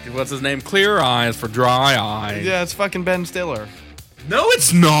 What's his name? Clear eyes for dry eyes. Yeah, it's fucking Ben Stiller. No,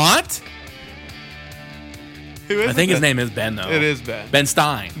 it's not. Who is I think it? his name is Ben, though. It is Ben. Ben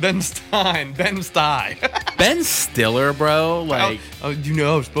Stein. Ben Stein. Ben Stein. Ben Stiller, bro. Like, oh, you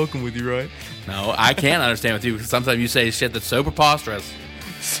know I've spoken with you, right? no, I can't understand with you because sometimes you say shit that's so preposterous.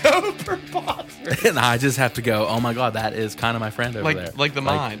 So preposterous. And I just have to go, oh my god, that is kind of my friend over there. Like the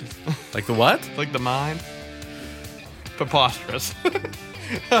mind. Like the what? Like the mind. Preposterous.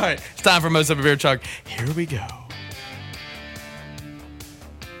 All right, it's time for most of a beer, Chuck. Here we go.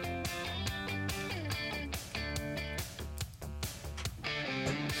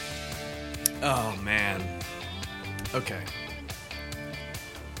 Oh man. Okay.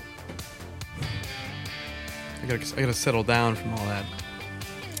 I gotta settle down from all that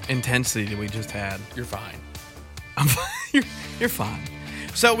intensity that we just had. You're fine. You're fine.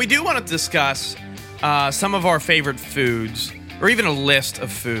 So we do want to discuss some of our favorite foods, or even a list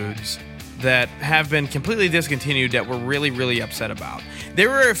of foods that have been completely discontinued that we're really, really upset about. There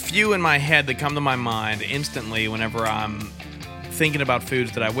are a few in my head that come to my mind instantly whenever I'm thinking about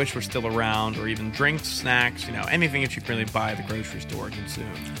foods that I wish were still around, or even drinks, snacks, anything that you can really buy at the grocery store and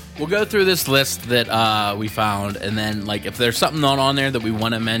consume. We'll go through this list that we found, and then like if there's something not on there that we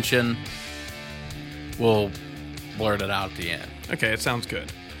want to mention, we'll blurt it out at the end. Okay, it sounds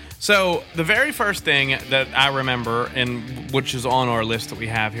good. So the very first thing that I remember, and which is on our list that we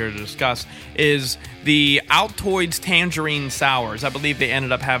have here to discuss, is the Altoids Tangerine Sours. I believe they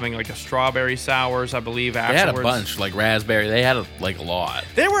ended up having like a strawberry sours, I believe, They afterwards. had a bunch, like raspberry. They had a lot.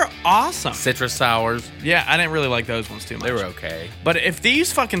 They were awesome. Citrus sours. Yeah, I didn't really like those ones too much. They were okay. But if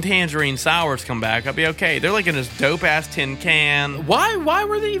these fucking Tangerine Sours come back, I'll be okay. They're like in this dope-ass tin can. Why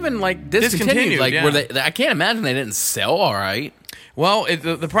were they even like discontinued? Like yeah. were they? I can't imagine they didn't sell all right. Well,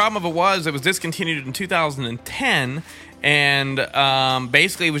 the problem of it was discontinued in 2010, and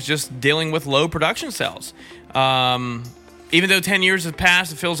basically it was just dealing with low production sales. Even though 10 years have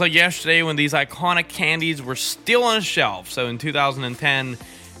passed, it feels like yesterday when these iconic candies were still on a shelf. So in 2010,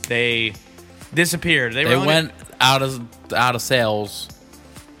 they disappeared. They They were went out of sales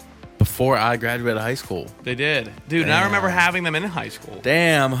before I graduated high school. They did. Dude, and I remember having them in high school.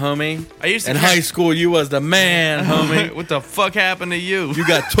 Damn, homie. I used to in high school, you was the man, homie. What the fuck happened to you? You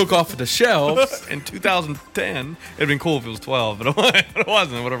got took off of the shelves. In 2010. It'd been cool if it was 12, but it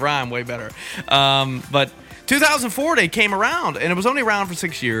wasn't. It would have rhymed way better. But 2004, they came around, and it was only around for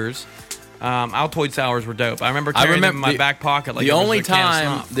 6 years. Altoid sours were dope. I remember carrying them in my back pocket. Like the only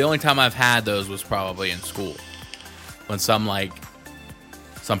time I've had those was probably in school, when some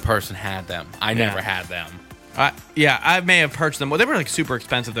person had them. I never had them. I may have purchased them. Well, they were like super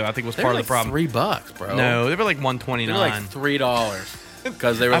expensive though. I think it was part of the problem. $3, bro. No, they were like $129. They were like $3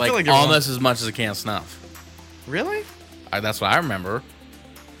 because they were like almost as much as a can of snuff. Really? That's what I remember.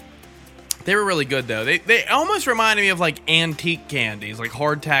 They were really good though. They almost reminded me of like antique candies, like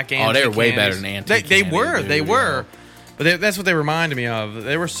hardtack antique. Oh, they were way candies. better than antique. They candy, were, dude, they were. But that's what they reminded me of.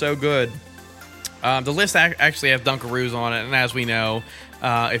 They were so good. The list actually have Dunkaroos on it, and as we know,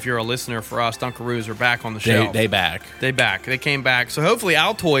 if you're a listener for us, Dunkaroos are back on the show. They back. They came back. So hopefully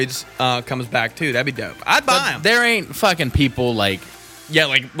Altoids comes back too. That'd be dope. I'd buy them. There ain't fucking people like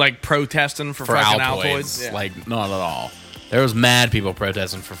protesting for fucking Altoids. Yeah. Like, not at all. There was mad people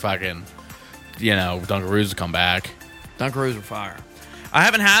protesting for fucking, Dunkaroos to come back. Dunkaroos are fire. I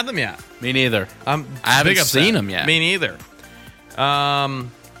haven't had them yet. Me neither. I haven't seen them yet. Me neither.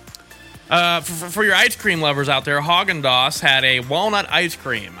 For your ice cream lovers out there, Haagen-Dazs had a walnut ice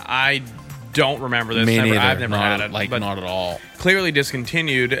cream. I don't remember this. Me neither. I've never had it. But not at all. Clearly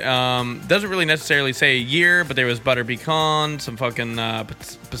discontinued. Doesn't really necessarily say a year, but there was butter pecan, some fucking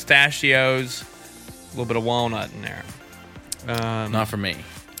pistachios, a little bit of walnut in there. Not for me.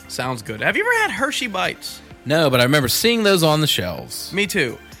 Sounds good. Have you ever had Hershey Bites? No, but I remember seeing those on the shelves. Me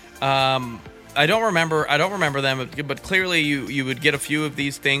too. I don't remember them, but clearly you would get a few of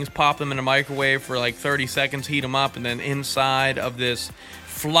these things, pop them in a microwave for like 30 seconds, heat them up, and then inside of this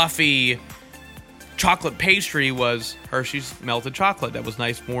fluffy chocolate pastry was Hershey's melted chocolate that was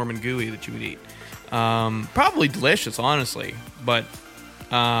nice, warm, and gooey that you would eat. Probably delicious, honestly, but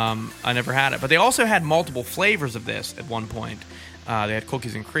I never had it. But they also had multiple flavors of this at one point. They had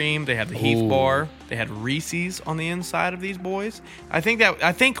cookies and cream. They had the Heath bar. They had Reese's on the inside of these boys. I think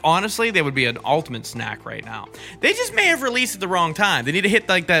honestly they would be an ultimate snack right now. They just may have released at the wrong time. They need to hit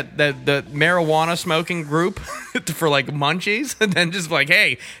like the marijuana smoking group for like munchies, and then just like,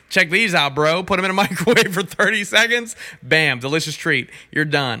 hey, check these out, bro. Put them in a microwave for 30 seconds. Bam, delicious treat. You're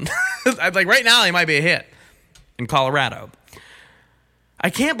done. Like right now they might be a hit in Colorado. I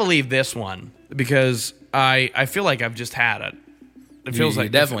can't believe this one because I feel like I've just had it. It feels like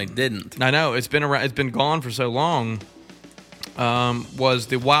definitely didn't. I know it's been around. It's been gone for so long. Was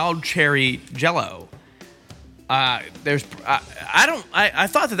the wild cherry Jello? I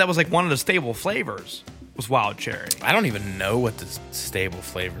thought that was like one of the staple flavors. Was wild cherry? I don't even know what the staple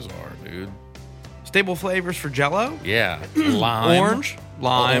flavors are, dude. Staple flavors for Jello? Yeah, lime,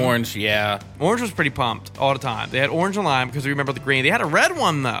 lime, orange. Yeah, orange was pretty pumped all the time. They had orange and lime because we remember the green. They had a red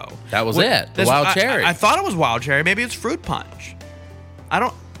one though. That was it. The wild cherry. I thought it was wild cherry. Maybe it's fruit punch. I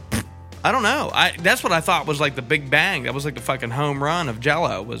don't know. That's what I thought was like the big bang. That was like the fucking home run of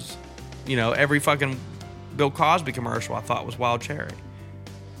Jello was, every fucking Bill Cosby commercial I thought was wild cherry.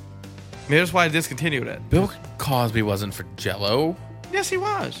 Maybe that's why I discontinued it. Bill Cosby wasn't for Jello. Yes, he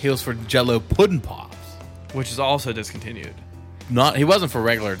was. He was for Jello Pudding Pops, which is also discontinued. He wasn't for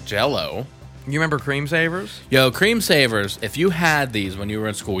regular Jello. You remember Cream Savers? Yo, Cream Savers, if you had these when you were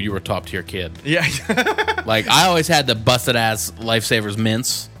in school, you were a top tier kid. Yeah. Like, I always had the busted ass Lifesavers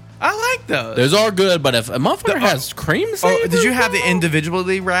mints. I like those. Those are good, but if a motherfucker has Cream Savers... did you have the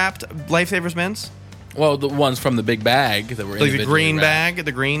individually wrapped Lifesavers mints? Well, the ones from the big bag that were like the green wrapped.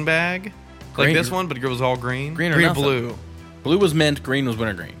 bag? Like this one, but it was all green? Green or blue? Blue was mint, green was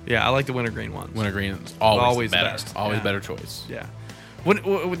wintergreen. Yeah, I like the wintergreen ones. Wintergreen is always better. Best. Always better choice. Yeah.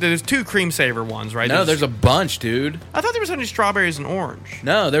 There's two Cream Saver ones, right? No, there's a bunch, dude. I thought there was only strawberries and orange.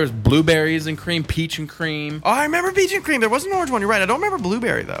 No, there was blueberries and cream, peach and cream. Oh, I remember peach and cream. There was an orange one. You're right. I don't remember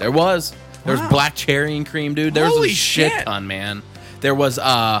blueberry, though. There was. There was black cherry and cream, dude. There was a shit shit ton, man. There was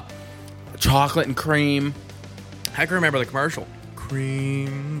chocolate and cream. I can remember the commercial.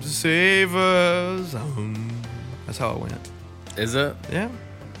 Cream Savers. That's how it went. Is it? Yeah.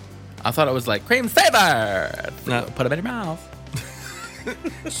 I thought it was like cream saver. No. Put them in your mouth.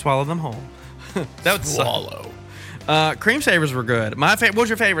 Swallow them whole. That would swallow. Cream Savers were good. What was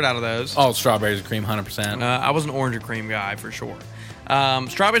your favorite out of those? Oh, strawberries and cream, 100%. I was an orange and cream guy for sure.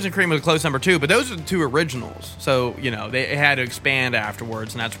 Strawberries and Cream was a close number 2, but those are the 2 originals. So, they had to expand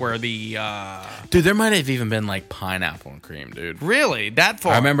afterwards, and that's where the... Dude, there might have even been like Pineapple and Cream, dude. Really? That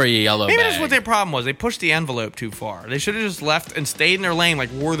far? I remember Yellow Maybe Bag. that's what their problem was. They pushed the envelope too far. They should have just left and stayed in their lane like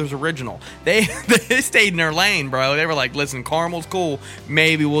Werther's Original. They stayed in their lane, bro. They were like, listen, caramel's cool.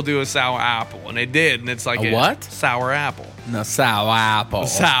 Maybe we'll do a sour apple. And they did, and it's like... A what? Sour apple. No, sour apple.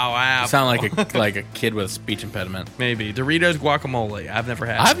 Sour apple. You sound like a kid with a speech impediment. Maybe. Doritos guacamole. I've never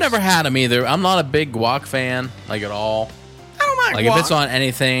had I've never had them either. I'm not a big guac fan, like at all. I don't mind Like guac. if it's on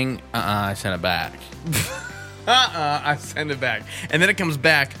anything, I send it back. I send it back. And then it comes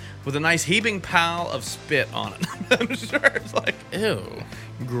back with a nice heaping pile of spit on it. I'm sure it's like, Ew.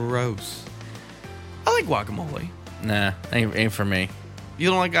 gross. I like guacamole. Nah, ain't for me. You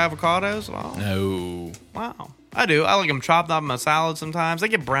don't like avocados at all? No. Wow. I do. I like them chopped up in my salad sometimes. They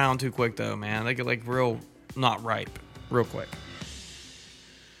get brown too quick, though, man. They get, like, real not ripe real quick.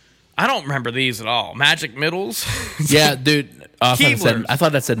 I don't remember these at all. Magic Middles? Yeah, dude. I Keebler's.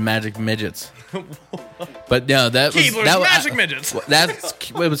 thought that said Magic Midgets. But no, that was... Keebler's that was, Magic Midgets.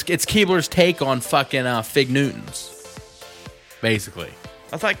 It's Keebler's take on fucking Fig Newtons. Basically.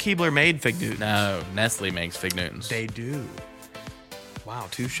 I thought Keebler made Fig Newtons. No, Nestle makes Fig Newtons. They do. Wow,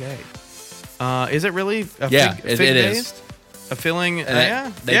 touche. Is it really a Yeah, fig, it fig-based? is. A filling?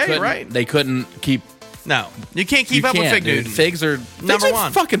 And Yeah, you're right. They couldn't keep... No, you can't keep you up with can't, Fig dude. Newtons. Figs are Number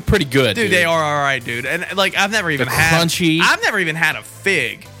one. fucking pretty good, Dude, they are all right, dude. And like, I've never even had crunchy. I've never even had a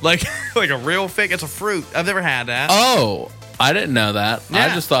fig, like a real fig. It's a fruit. I've never had that. Oh, I didn't know that. Yeah.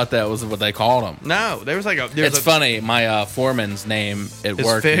 I just thought that was what they called them. No, there was like a. It's funny. My foreman's name at Is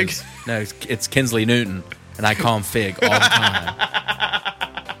work Fig? is it's Kinsley Newton, and I call him Fig all the time.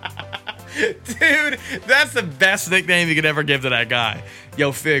 Dude, that's the best nickname you could ever give to that guy.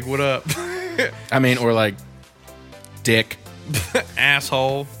 Yo, Fig, what up? I mean, or like Dick.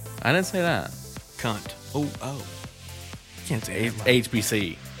 Asshole. I didn't say that. Cunt. Oh. Can't say it.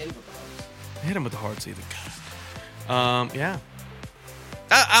 HBC. Hit him with the hard C. The cunt. Yeah.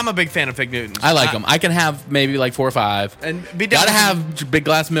 I'm a big fan of Fig Newtons. I like them. I can have maybe like 4 or 5. And be down Gotta with have big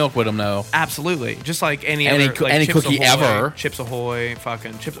glass of milk with them though. Absolutely, just like any Any other, like any Chips cookie Ahoy, ever. Chips Ahoy,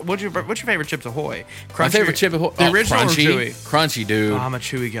 fucking Chips. What's your favorite Chips Ahoy? Crunchy, My favorite chip, the original crunchy, or chewy? crunchy, dude. Oh, I'm a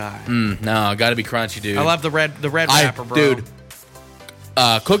chewy guy. No, gotta be crunchy, dude. I love the red wrapper, bro. Dude,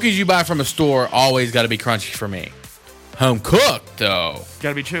 cookies you buy from a store always gotta be crunchy for me. Home cooked though,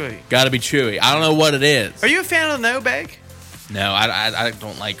 Gotta be chewy. gotta be chewy. I don't know what it is. Are you a fan of the no bake? No, I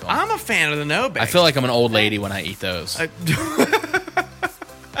don't like them. I'm a fan of the no bake. I feel like I'm an old lady when I eat those.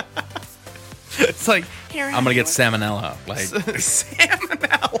 It's like here I'm gonna get salmonella. Like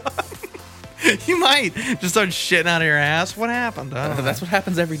salmonella. You might just start shitting out of your ass. What happened? I don't know. that's what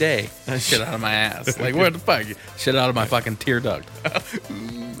happens every day. Shit out of my ass. Like what the fuck? Shit out of my fucking tear duct.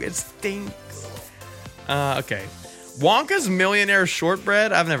 It stinks. Okay. Wonka's Millionaire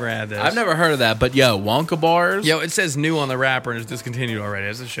Shortbread? I've never had this. I've never heard of that, but yo, Wonka bars. Yo, it says new on the wrapper and it's discontinued already.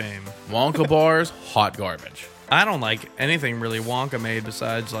 That's a shame. Wonka bars, hot garbage. I don't like anything really Wonka made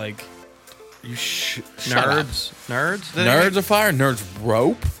besides like Shut Nerds. Nerds? Nerds are fire. Nerds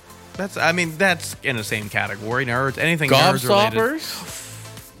rope. That's in the same category. Nerds. Anything nerds related.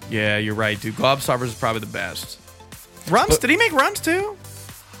 Gobstoppers. Yeah, you're right, dude. Gobstoppers is probably the best. Runs? Did he make Runs too?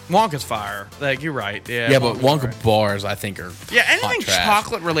 Wonka's fire. Like, you're right. Yeah, But Wonka's Wonka fire. bars, I think, are Yeah, anything hot trash.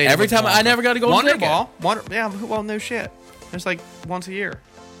 chocolate related. Every with time Wonka. I never got to go Wonder drink it. Ball. Well, no shit. It's like once a year.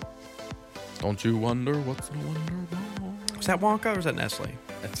 Don't you wonder what's a Wonder Ball? Was that Wonka or was that Nestle?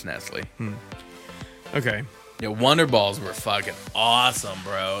 That's Nestle. Okay. Yeah, Wonder Balls were fucking awesome,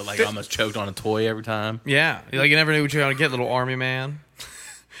 bro. Like, I almost choked on a toy every time. Yeah. Like, you never knew what you were going to get, little army man.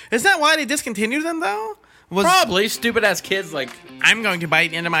 Is that why they discontinued them, though? Probably stupid ass kids like I'm going to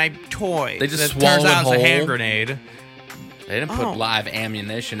bite into my toy. They just That swallow turns out it it's a whole. hand grenade. they didn't put live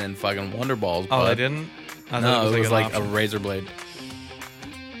ammunition in fucking Wonder Balls. Oh, bud. they didn't? I thought No, it was an like a option. razor blade,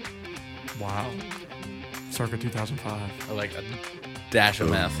 Wow. Circa 2005. or like a dash of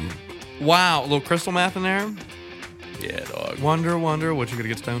meth. Wow, a little crystal meth in there. Yeah, dog. Wonder what you're gonna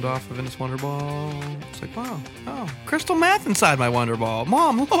get stoned off of in this Wonder Ball. It's like, wow, crystal meth inside my Wonder Ball.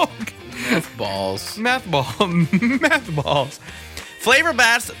 Mom, look, Meth balls. meth ball, meth balls. Flavor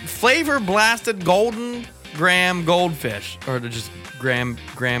blasted golden graham goldfish, or just graham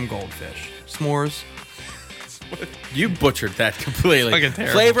goldfish. S'mores. You butchered that completely. Fucking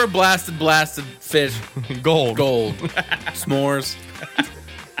terrible. Flavor blasted fish. Gold. S'mores.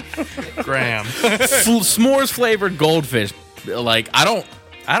 Graham. S'mores flavored goldfish. Like, I don't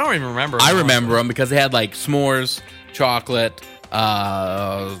even remember. I remember them because they had like s'mores, chocolate,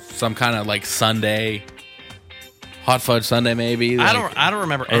 some kind of like sundae. Hot fudge sundae, maybe. Like, I don't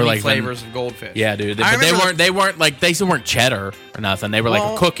remember any like flavors of Goldfish. Yeah, dude. But they weren't cheddar or nothing. They were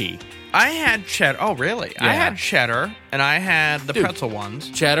like a cookie. I had cheddar. Oh, really? Yeah. I had cheddar, and I had the pretzel ones.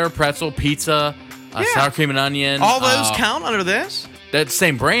 Cheddar, pretzel, pizza, sour cream and onion. All those count under this? That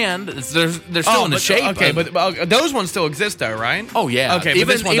same brand. They're still in the shape. Okay, but those ones still exist, though, right? Oh yeah. Okay, but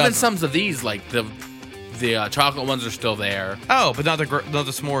this one even doesn't. some of these, like the chocolate ones, are still there. Oh, but not the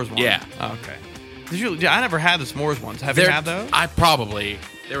s'mores ones. Yeah. Oh, okay. I never had the s'mores ones. Have you had those?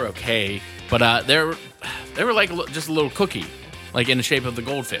 They were okay, but they were like just a little cookie, like in the shape of the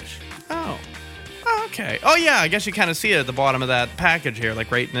Goldfish. Oh, okay. Oh, yeah, I guess you kind of see it at the bottom of that package here, like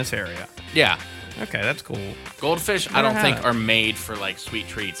right in this area. Yeah. Okay, that's cool. Goldfish, I don't think are made for like sweet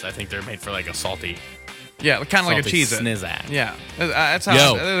treats. I think they're made for like a salty. Yeah, kind of like a Cheez-It. Snizzack. Yeah, that's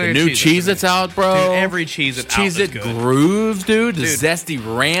how. The new Cheez-Its out, bro. Dude, every Cheez-It out is Cheez-It good. Grooves, dude. The zesty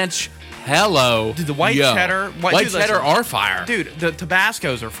ranch. Hello. Dude, the white cheddar. White cheddar are fire. Dude, the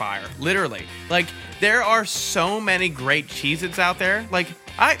Tabascos are fire. Literally. Like, there are so many great Cheez-Its out there. Like,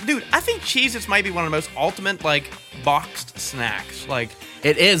 I think Cheez-Its might be one of the most ultimate, like, boxed snacks. Like,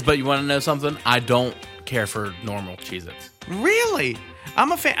 it is, but you want to know something? I don't care for normal Cheez-Its. Really?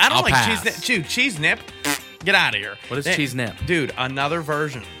 I'm a fan. I don't I'll like pass. Cheese Nip. Dude, Cheese Nip? Get out of here. What is Cheese Nip? Dude, another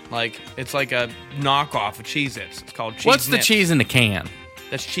version. Like, it's like a knockoff of Cheez-Its. It's called Cheese What's Nip. the cheese in the can?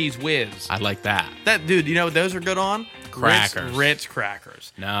 That's Cheese Whiz. I like that. Dude, you know what those are good on? Crackers. Ritz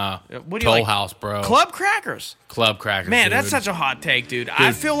crackers. No. What do you Toll like? House, bro. Club crackers. Club crackers. Man, dude. that's such a hot take, dude.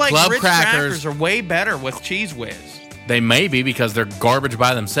 I feel like Club Ritz crackers crackers are way better with Cheese Whiz. They may be because they're garbage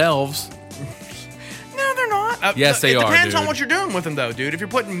by themselves. No, they're not. Yes, they are, It depends on dude. what you're doing with them, though, dude. If you're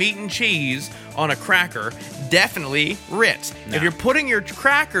putting meat and cheese on a cracker, definitely Ritz. No. If you're putting your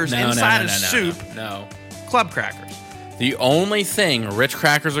crackers inside of soup, No. Club crackers. The only thing Ritz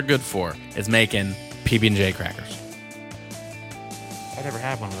crackers are good for is making PB&J crackers. I never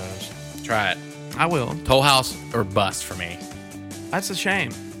had one of those. Try it. I will. Toll House or bust for me. That's a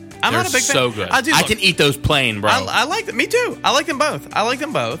shame. I'm They're not a big fan. so good. I can eat those plain, bro. I like them. Me too. I like them both.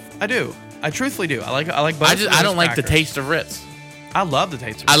 I do. I truthfully do. I like both. I don't like the crackers. taste of Ritz. I love the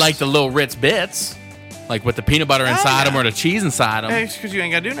taste of I Ritz. like the little Ritz bits, like with the peanut butter inside them or the cheese inside them. Hey, because you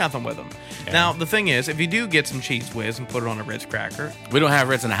ain't got to do nothing with them. Yeah. Now, the thing is, if you do get some Cheese Whiz and put it on a Ritz cracker, We don't have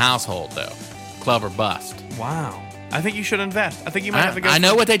Ritz in the household though. Club or bust. wow. I think you should invest. I think you might have to go. I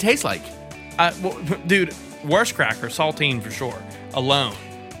know what they taste like. Well, dude, worst cracker, saltine for sure. Alone.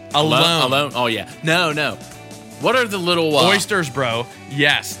 Alone. Oh yeah. No. What are the little Oysters, bro.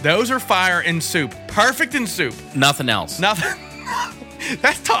 Yes, those are fire in soup. Perfect in soup. Nothing else. Nothing.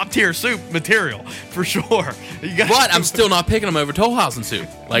 That's top tier soup material for sure. You got What? I'm still not picking them over Toll House and soup.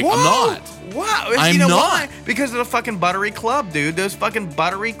 Like I'm not. Wow. I'm you know not. why? Because of the fucking buttery club, dude. Those fucking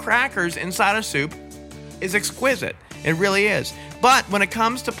buttery crackers inside of soup is exquisite. It really is. But when it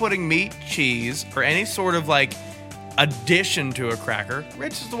comes to putting meat, cheese, or any sort of like addition to a cracker,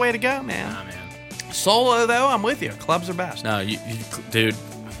 Ritz is the way to go, man. Nah, man. Solo though, I'm with you. Clubs are best. No, dude.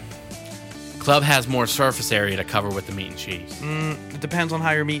 Club has more surface area to cover with the meat and cheese. It depends on how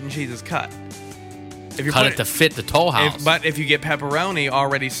your meat and cheese is cut. If you Cut put it to fit the Toll House. But if you get pepperoni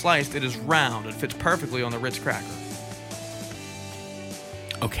already sliced, it is round. It fits perfectly on the Ritz cracker.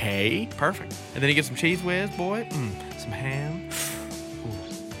 Okay. Perfect. And then you get some cheese whiz, boy. Some ham.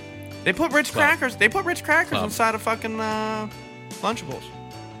 Ooh. They put Ritz Club. crackers. They put Ritz crackers Club. inside of fucking Lunchables.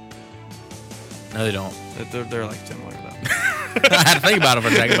 No, they don't. They're like similar though. I had to think about it for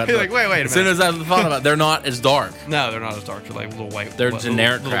a second. But You're like, wait a minute. As soon as I thought about it, they're not as dark. No, they're not as dark. They're like little white. They're little,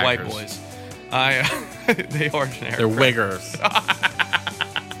 generic little white crackers. boys. They are generic. They're crackers. wiggers.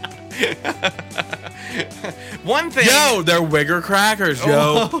 One thing. Yo, they're wigger crackers,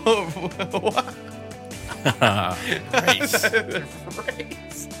 yo. What?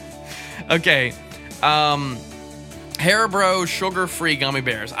 Race. Okay. Haribo sugar-free gummy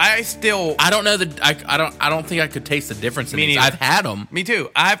bears. I don't know I don't think I could taste the difference in Me these. neither. I've had them. Me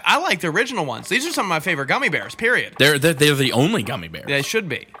too. I like the original ones. These are some of my favorite gummy bears, period. They're the only gummy bears. They should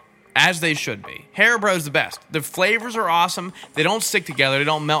be. As they should be. Haribo's the best. The flavors are awesome. They don't stick together. They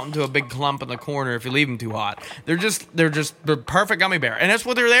don't melt into a big clump in the corner if you leave them too hot. They're the perfect gummy bear. And that's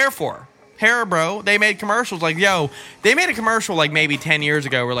what they're there for. Haribo, they made commercials like, they made a commercial like maybe 10 years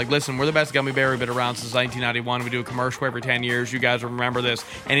ago. We're like, listen, we're the best gummy bear. We've been around since 1991. We do a commercial every 10 years. You guys remember this.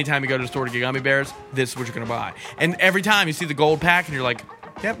 Anytime you go to the store to get gummy bears, this is what you're going to buy. And every time you see the gold pack and you're like,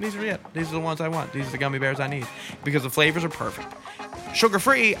 yep, these are it. These are the ones I want. These are the gummy bears I need. Because the flavors are perfect.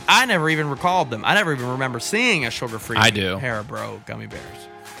 Sugar-free, I never even recalled them. I never even remember seeing a sugar-free I do. Haribo gummy bears.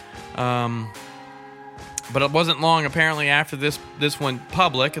 But it wasn't long, apparently, after this went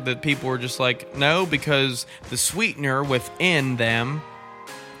public that people were just like, no, because the sweetener within them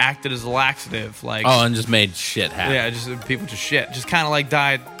acted as a laxative. Like, and just made shit happen. yeah, just people just shit. Just kind of like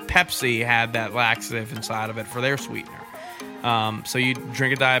Diet Pepsi had that laxative inside of it for their sweetener. So you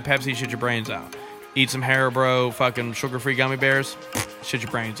drink a Diet Pepsi, shit your brains out. Eat some Haribo fucking sugar-free gummy bears, shit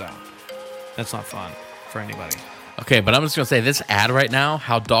your brains out. That's not fun for anybody. Okay, but I'm just going to say this ad right now,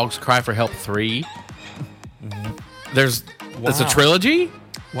 How Dogs Cry for Help 3. It's a trilogy?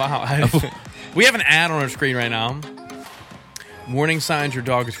 Wow. We have an ad on our screen right now. Warning signs your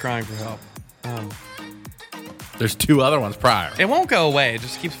dog is crying for help. There's 2 other ones prior. It won't go away. It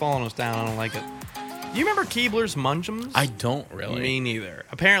just keeps following us down. I don't like it. You remember Keebler's Munchums? I don't really. Me neither.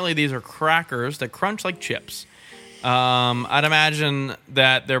 Apparently, these are crackers that crunch like chips. I'd imagine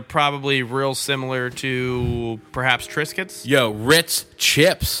that they're probably real similar to perhaps Triscuits. Yo, Ritz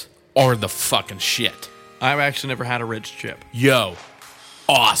chips are the fucking shit. I've actually never had a Ritz chip. Yo,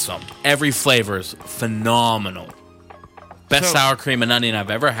 awesome. Every flavor's phenomenal. Best sour cream and onion I've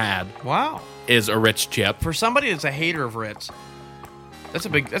ever had. Wow. Is a Ritz chip. For somebody that's a hater of Ritz, that's a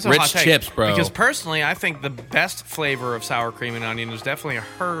Ritz hot take. chips, bro. Because personally, I think the best flavor of sour cream and onion is definitely a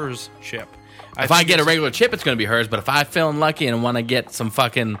Hers chip. If I get a regular chip, it's going to be Hers. But if I'm feeling lucky and want to get some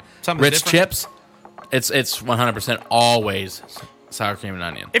fucking Ritz chips, it's 100% always sour cream and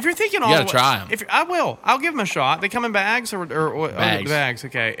onion. If you're thinking, you gotta try them. I will. I'll give them a shot. They come in bags or bags. Bags.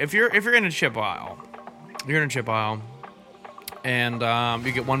 Okay. If you're in a chip aisle, and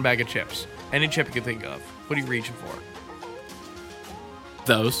you get 1 bag of chips. Any chip you can think of. What are you reaching for?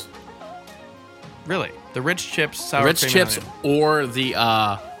 Those. Really? The Ritz chips, sour Ritz cream chips, and onion. or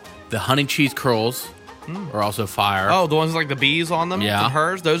the honey cheese curls are also fire. Oh, the ones with like the bees on them? Yeah. From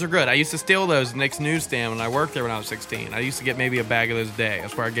Hers? Those are good. I used to steal those at Nick's newsstand when I worked there when I was 16. I used to get maybe a bag of those a day.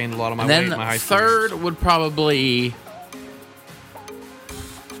 That's where I gained a lot of my weight in my high school third years. would probably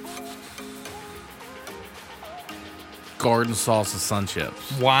Garden Salsa Sun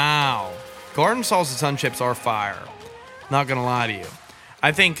Chips. Wow. Garden Salsa Sun Chips are fire. Not going to lie to you.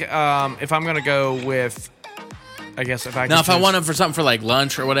 I think if I'm going to go with, I guess if I Now, if I choose- want them for something for like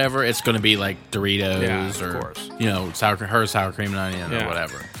lunch or whatever, it's going to be like Doritos Yeah, of or, course. Her sour cream and onion Yeah. or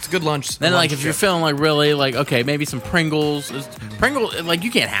whatever. It's a good lunch. Then, lunch like, if you're chip. feeling like really, like, okay, maybe some Pringles. Pringles, like,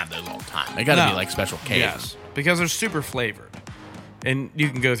 you can't have those all the time. They got to No. be like special occasions. Yes, because they're super flavored. And you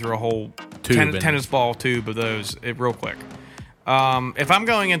can go through a whole Tube tennis ball tube of those real quick. If I'm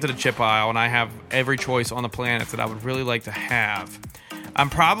going into the chip aisle and I have every choice on the planet that I would really like to have, I'm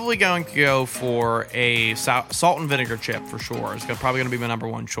probably going to go for a salt and vinegar chip for sure. It's probably going to be my number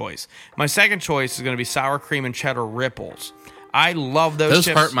 1 choice. My second choice is going to be sour cream and cheddar Ripples. I love those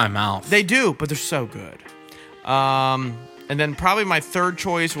chips. Hurt my mouth. They do, but they're so good. And then probably my third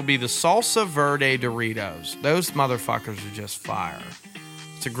choice will be the Salsa Verde Doritos. Those motherfuckers are just fire.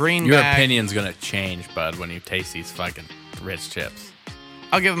 It's a green Your bag. opinion's going to change, bud, when you taste these fucking Ritz chips.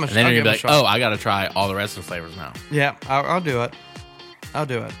 I'll give them a shot. And then you're going to be like, oh, I got to try all the rest of the flavors now. Yeah, I'll do it. I'll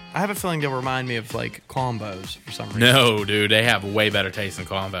do it. I have a feeling they'll remind me of, like, combos for some reason. No, dude, they have way better taste than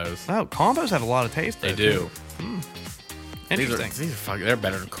combos. Oh, combos have a lot of taste, though, They do. too. Interesting. These are fucking, they're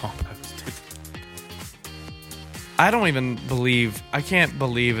better than combos, dude. I can't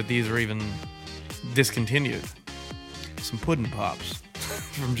believe that these are even discontinued. Some pudding pops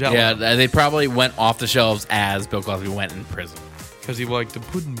from Jell-O. Yeah, they probably went off the shelves as Bill Cosby went in prison. Because he liked the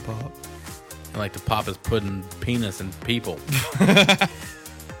pudding pop. And like to pop his pudding penis and people.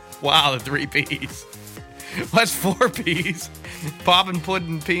 Wow, the 3 P's. That's 4 P's. Popping,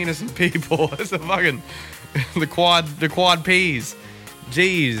 pudding, penis, and people. That's the fucking the quad P's.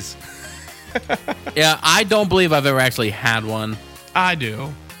 Jeez. Yeah, I don't believe I've ever actually had one. I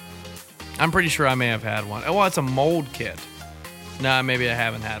do. I'm pretty sure I may have had one. Oh, it's a mold kit. No, maybe I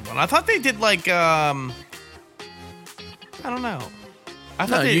haven't had one. I thought they did like I don't know. I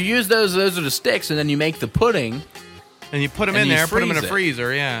thought You use those are the sticks, and then you make the pudding. and you put them and in you there, put them in a freeze it.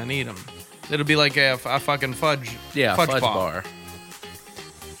 freezer, yeah, and eat them. It'll be like a fucking fudge. Yeah, fudge fudge pop. bar.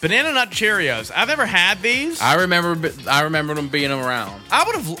 Banana nut Cheerios. I've never had these. I remember them being around. I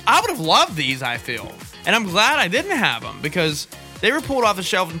would have loved these, I feel. And I'm glad I didn't have them because they were pulled off the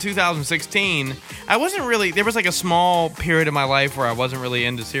shelf in 2016. I wasn't really, there was like a small period of my life where I wasn't really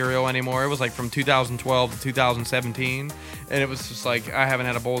into cereal anymore. It was like from 2012 to 2017. And it was just like, I haven't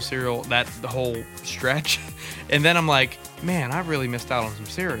had a bowl of cereal the whole stretch. And then I'm like, man, I really missed out on some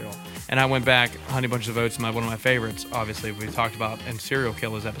cereal. And I went back, Honey Bunches of Oats, one of my favorites, obviously, we talked about in Serial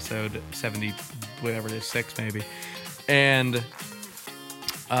Killers episode 70, whatever it is, 6 maybe. And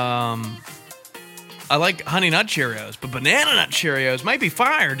I like Honey Nut Cheerios, but Banana Nut Cheerios might be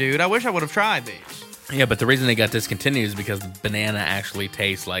fire, dude. I wish I would have tried these. Yeah, but the reason they got discontinued is because the banana actually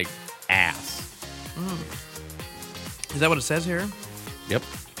tastes like ass. Is that what it says here? Yep.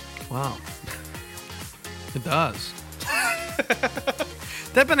 Wow. It does.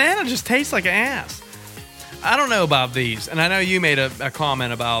 That banana just tastes like ass. I don't know about these, and I know you made a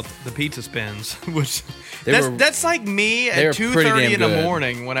comment about the pizza spins, which that's like me at 2:30 in the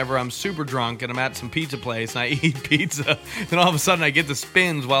morning whenever I'm super drunk and I'm at some pizza place and I eat pizza, then all of a sudden I get the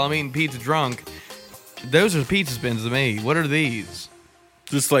spins while I'm eating pizza drunk. Those are pizza spins to me. What are these?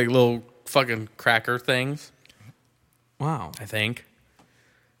 Just like little fucking cracker things. Wow. I think.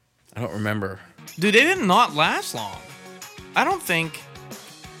 I don't remember. Dude, they did not last long. I don't think.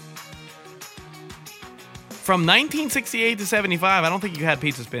 From 1968 to 75, I don't think you had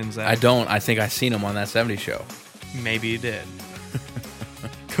pizza spins then. I don't. I think I seen them on that 70s show. Maybe you did.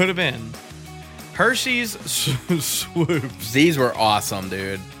 Could have been. Hershey's Swoops. These were awesome,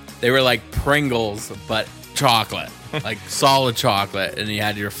 dude. They were like Pringles, but chocolate. Like solid chocolate. And you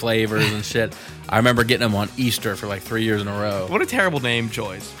had your flavors and shit. I remember getting them on Easter for like 3 years in a row. What a terrible name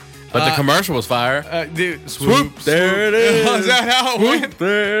choice. But the commercial was fire. Dude, Swoop, there it is. Is that how it went?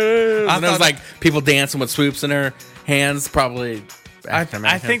 There it is. And there was like people dancing with swoops in their hands, probably. I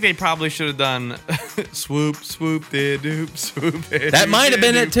think they probably should have done swoop, swoop, there, doop, swoop, there. That might have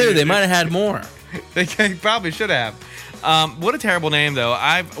been it too. They might have had more. They probably should have. What a terrible name, though.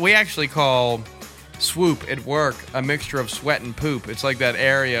 We actually call swoop at work a mixture of sweat and poop. It's like that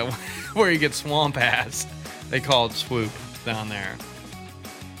area where you get swamp ass. They call it swoop down there.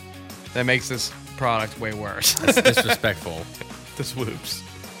 That makes this product way worse. That's disrespectful. The swoops.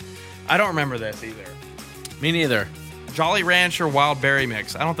 I don't remember this either. Me neither. Jolly Rancher Wild Berry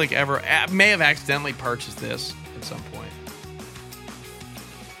Mix. I don't think ever. I may have accidentally purchased this at some point.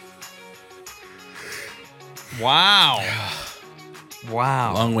 Wow.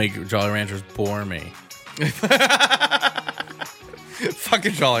 Wow. Long week Jolly Ranchers bore me.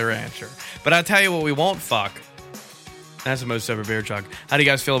 Fucking Jolly Rancher. But I'll tell you what we won't fuck. That's the Most Sober Beer Chuck. How do you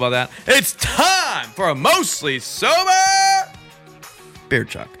guys feel about that? It's time for a Mostly Sober Beer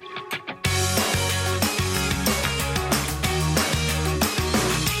Chuck.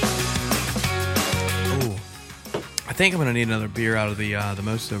 Ooh. I think I'm going to need another beer out of the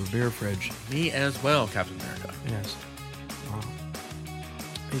Most Sober Beer fridge. Me as well, Captain America. Yes. Wow.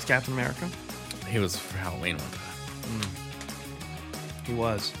 He's Captain America? He was for Halloween one time. He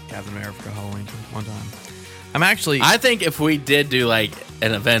was Captain America for Halloween one time. I think if we did do like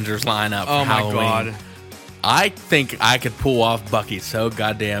an Avengers lineup for Halloween, God. I think I could pull off Bucky so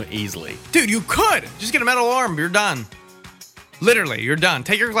goddamn easily. Dude, you could. Just get a metal arm. You're done. Literally, you're done.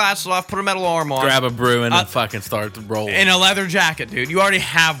 Take your glasses off, put a metal arm on. Grab a brew and fucking start to roll. In a leather jacket, dude. You already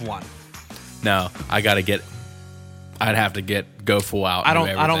have one. No, I'd have to go full out. I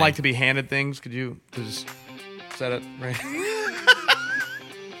don't like to be handed things. Could you just set it right?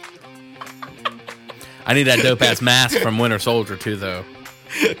 I need that dope ass mask from Winter Soldier too, though.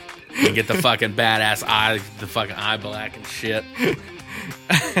 And get the fucking badass eye, the fucking eye black and shit.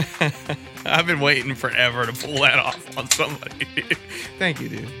 I've been waiting forever to pull that off on somebody. Thank you,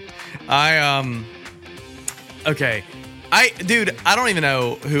 dude. Okay. I don't even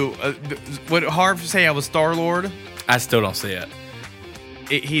know who. Would Harv say I was Star-Lord? I still don't see it.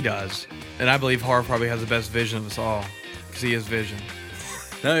 He does. And I believe Harv probably has the best vision of us all. Because he has vision.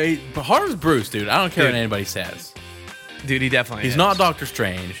 No, but Harv's Bruce, dude. I don't care what anybody says. Dude, he definitely He's is. not Doctor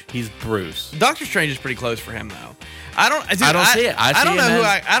Strange. He's Bruce. Doctor Strange is pretty close for him, though. I don't see it. I don't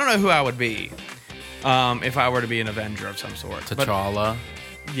know who I would be if I were to be an Avenger of some sort. T'Challa.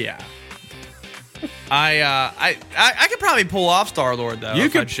 But, yeah. I could probably pull off Star-Lord, though.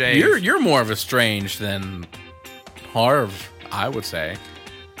 You're more of a Strange than Harv, I would say.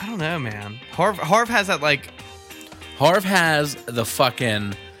 I don't know, man. Harv has that, like... Harv has the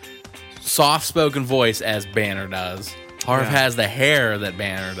fucking soft-spoken voice as Banner does. Harv has the hair that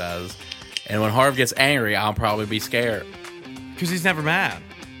Banner does. And when Harv gets angry, I'll probably be scared. Because he's never mad.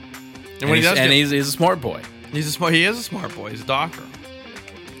 And when he's a smart boy. He is a smart boy. He's a doctor.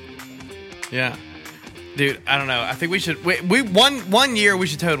 Yeah. Dude, I don't know. I think we should... One year, we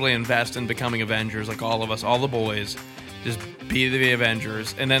should totally invest in becoming Avengers, like all of us, all the boys. Just be the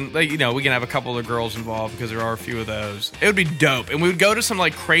Avengers. And then, like, we can have a couple of the girls involved because there are a few of those. It would be dope. And we would go to some,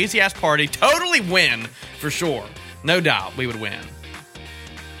 like, crazy-ass party. Totally win, for sure. No doubt we would win.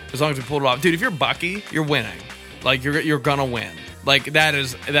 As long as we pulled it off. Dude, if you're Bucky, you're winning. Like, you're gonna win. Like,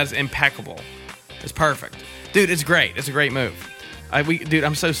 that's impeccable. It's perfect. Dude, it's great. It's a great move. Dude,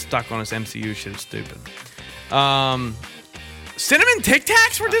 I'm so stuck on this MCU shit. It's stupid. Cinnamon Tic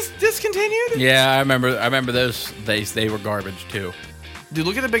Tacs were discontinued? Yeah, I remember those. They were garbage too. Dude,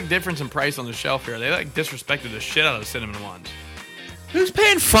 look at the big difference in price on the shelf here. They like disrespected the shit out of the cinnamon ones. Who's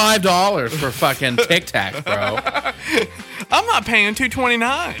paying $5 for fucking Tic Tacs, bro? I'm not paying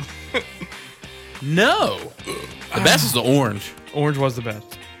 $2.29. No. The best is the orange. Orange was the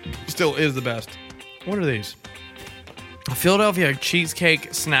best. Still is the best. What are these? Philadelphia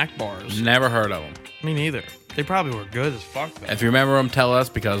cheesecake snack bars. Never heard of them. Me neither. They probably were good as fuck, though. If you remember them, tell us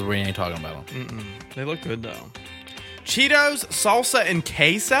because we ain't talking about them. They look good, though. Cheetos, salsa, and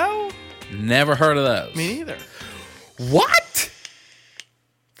queso? Never heard of those. Me neither. What?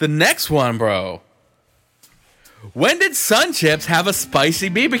 The next one, bro. When did Sun Chips have a spicy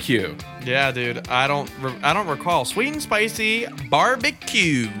BBQ? Yeah, dude. I don't recall. Sweet and spicy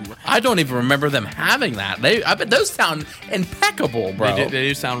barbecue. I don't even remember them having that. I bet those sound impeccable, bro. They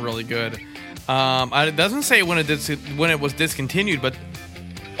do sound really good. It doesn't say when it was discontinued, but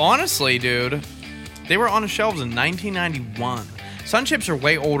honestly, dude, they were on the shelves in 1991. Sun Chips are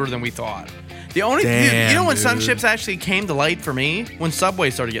way older than we thought. The only you know when Sun Chips actually came to light for me? When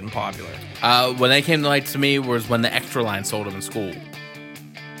Subway started getting popular. When they came to light to me was when the Extra line sold them in school.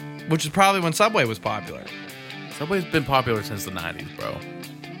 Which is probably when Subway was popular. Subway's been popular since the 90s, bro.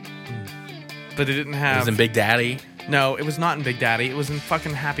 But it didn't have... It was in Big Daddy? No, it was not in Big Daddy. It was in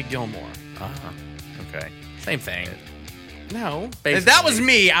fucking Happy Gilmore. Okay. Same thing. No. Basically. If that was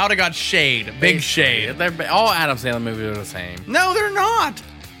me, I would have got shade. Big shade. All Adam Sandler movies are the same. No, they're not.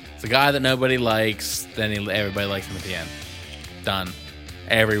 It's a guy that nobody likes, then everybody likes him at the end. Done.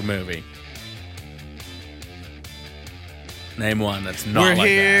 Every movie. Name one that's not We're like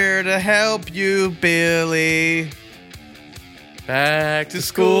here to help you, Billy. Back to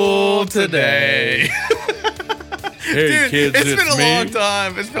school today. Hey, Dude, kids, it's been a me. long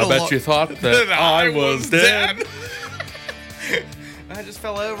time. It's been I bet you thought that I was dead. I just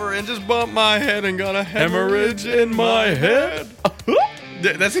fell over and just bumped my head and got a hemorrhage in my head.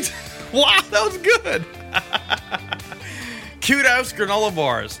 Wow, that was good. Kudos granola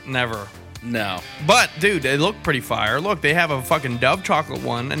bars. Never. No. But, dude, they look pretty fire. Look, they have a fucking Dove chocolate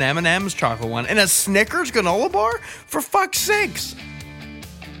one, an M&M's chocolate one, and a Snickers granola bar? For fuck's sakes.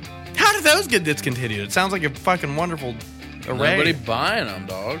 How did those get discontinued? It sounds like a fucking wonderful array. Nobody buying them,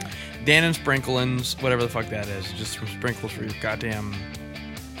 dog. Dan and Sprinklin's, whatever the fuck that is. Just some sprinkles for your goddamn...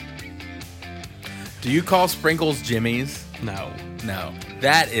 Do you call sprinkles Jimmy's? No. No.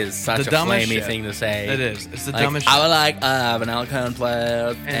 That is such The a dumbest flamey shit. thing to say. It is. It's the Like, dumbest I shit. would like vanilla cone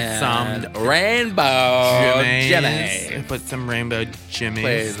flavor and some rainbow Jimmy's. Jimmy. Put some rainbow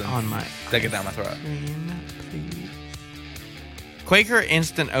Jimmy's Please. on my... Stick it down my throat. Quaker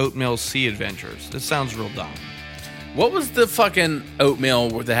Instant Oatmeal Sea Adventures. This sounds real dumb. What was the fucking oatmeal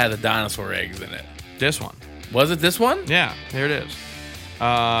that had the dinosaur eggs in it? This one. Was it this one? Yeah, here it is.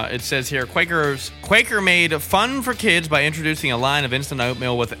 It says here, Quaker made fun for kids by introducing a line of instant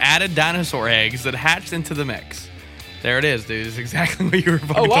oatmeal with added dinosaur eggs that hatched into the mix. There it is, dude. It's exactly what you were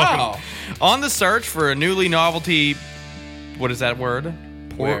fucking talking about. On the search for a newly novelty, what is that word?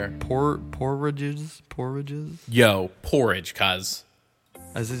 Porridges? Yo, porridge, cuz.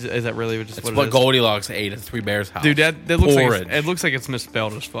 Is that really just It's what what it is? Goldilocks ate at the Three Bears house. Dude, that looks porridge. like it looks like it's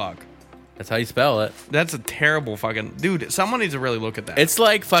misspelled as fuck. That's how you spell it. That's a terrible fucking... Dude, someone needs to really look at that. It's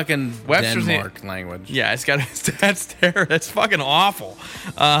like fucking Webster's Denmark language. Yeah, it's got... That's terrible. That's fucking awful.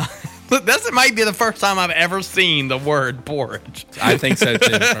 This might be the first time I've ever seen the word porridge. I think so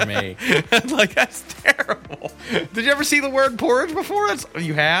too for me. Like, that's terrible. Did you ever see the word porridge before?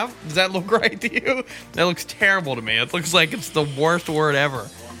 You have? Does that look right to you? That looks terrible to me. It looks like it's the worst word ever.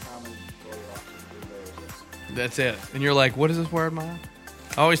 That's it. And you're like, what is this word, Maya?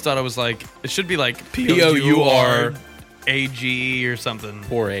 I always thought it was like, it should be like Pourage or something.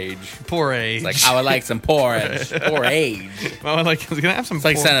 Porridge. Porridge. Like, I would like some porridge. Porridge. I was gonna have some. It's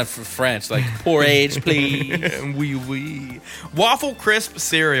like sounding French. Like, porridge, please. Wee. Waffle crisp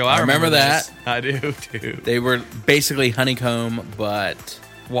cereal. I remember this. that. I do, too. They were basically honeycomb, but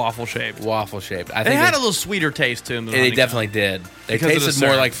Waffle shaped. waffle shaped. I They think had a little sweeter taste to them. Than they honeycomb. definitely did. They Because of the tasted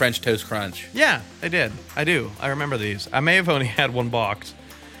more syrup. like French Toast Crunch. Yeah, they did. I do. I remember these. I may have only had one box.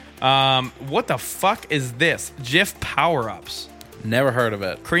 What the fuck is this? Jif Power-Ups. Never heard of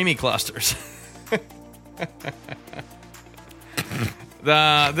it. Creamy clusters.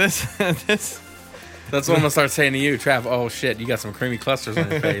 This. That's what I'm gonna start saying to you, Trav. Oh shit, you got some creamy clusters on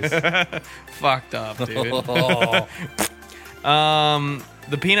your face. Fucked up, dude.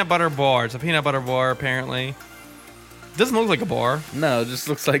 The peanut butter bar. It's a peanut butter bar, apparently. Doesn't look like a bar. No, it just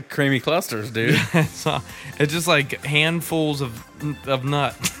looks like creamy clusters, dude. It's just like handfuls of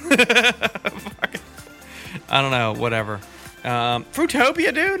nut. I don't know. Whatever.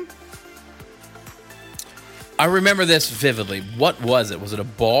 Fruitopia, dude. I remember this vividly. What was it? Was it a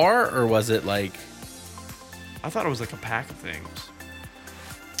bar or was it like... I thought it was like a pack of things.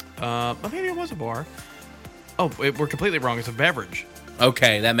 Maybe it was a bar. Oh, we're completely wrong. It's a beverage.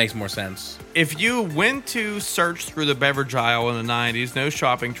 Okay, that makes more sense. If you went to search through the beverage aisle in the 90s, no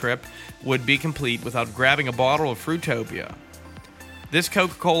shopping trip would be complete without grabbing a bottle of Fruitopia. This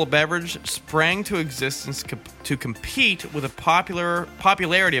Coca-Cola beverage sprang to existence to compete with the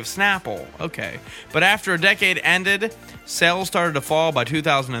popularity of Snapple. Okay. But after a decade ended, sales started to fall by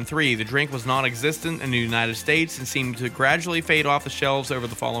 2003. The drink was non-existent in the United States and seemed to gradually fade off the shelves over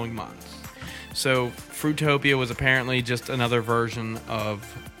the following months. So, Fruitopia was apparently just another version of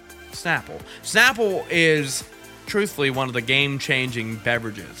Snapple. Snapple is, truthfully, one of the game-changing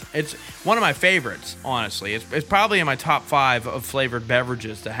beverages. It's one of my favorites, honestly. It's probably in my top 5 of flavored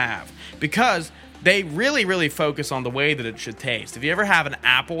beverages to have because they really, really focus on the way that it should taste. If you ever have an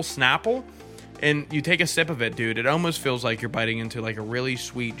apple Snapple and you take a sip of it, dude, it almost feels like you're biting into like a really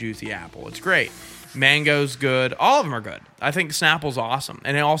sweet, juicy apple. It's great. Mango's good. All of them are good. I think Snapple's awesome.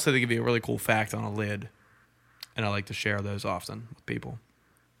 And also they give you a really cool fact on a lid. And I like to share those often with people.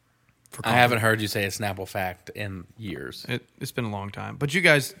 I haven't heard you say a Snapple fact in years. It's been a long time. But you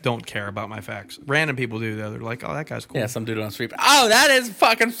guys don't care about my facts. Random people do, though. They're like, oh, that guy's cool. Yeah, some dude on the street. Oh, that is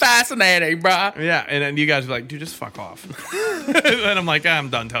fucking fascinating, bro. Yeah, and then you guys are like, dude, just fuck off. And I'm like, I'm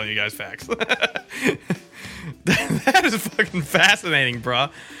done telling you guys facts. That is fucking fascinating, bro.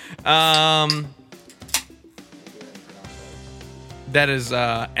 That is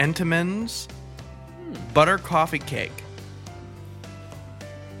Entenmann's butter coffee cake.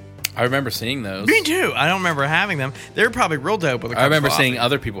 I remember seeing those. Me too. I don't remember having them. They're probably real dope with a cup I remember of coffee. seeing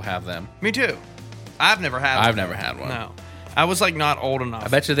other people have them. Me too. I've never had one. I've never had one. No. I was like not old enough. I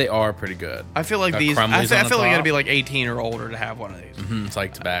bet you they are pretty good. I feel like Got these. I crumblies feel on the like you got to top. be like 18 or older to have one of these. It's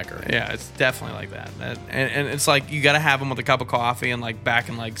like tobacco. Yeah, it's definitely like that. And it's like you got to have them with a cup of coffee and like back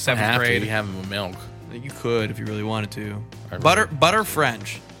in like 7th grade. You have them with milk. You could if you really wanted to. Really- Butter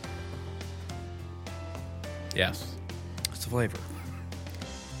French. Yes. What's the flavor?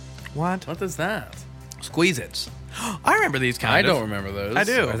 What? What is that? Squeeze-Its. I remember these kind I of. don't remember those. I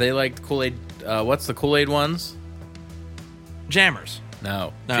do. Are they like Kool-Aid? What's the Kool-Aid ones? Jammers.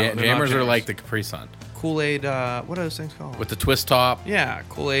 No. They're not Jammers are Jammers. like the Capri Sun. Kool-Aid, what are those things called? With the twist top. Yeah,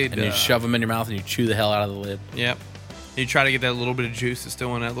 Kool-Aid. And you shove them in your mouth and you chew the hell out of the lid. Yep. You try to get that little bit of juice that's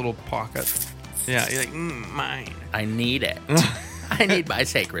still in that little pocket. Yeah, you're like, mine. I need it. I need my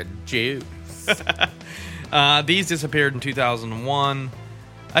sacred juice. These disappeared in 2001.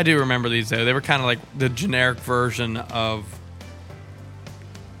 I do remember these, though. They were kind of like the generic version of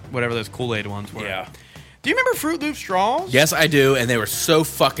whatever those Kool-Aid ones were. Yeah. Do you remember Fruit Loop straws? Yes, I do, and they were so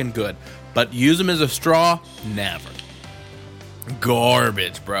fucking good. But use them as a straw? Never.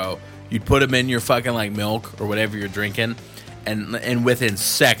 Garbage, bro. You'd put them in your fucking like milk or whatever you're drinking, and within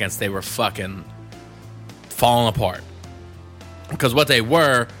seconds they were fucking falling apart. Because what they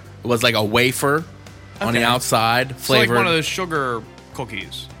were was like a wafer on the outside, It's like flavored. one of those sugar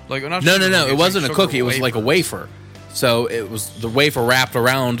cookies. Like not No, sugar no. cookies, It wasn't a like cookie. It sugar was like a wafer. So it was the wafer wrapped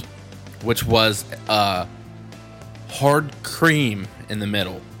around, which was hard cream in the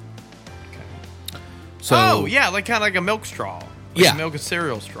middle. So oh, yeah, like kind of like a milk straw. Like Yeah. a milk and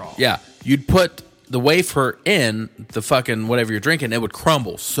cereal straw. yeah, you'd put the wafer in the fucking whatever you're drinking, it would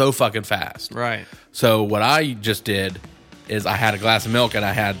crumble so fucking fast. Right. So what I just did is I had a glass of milk and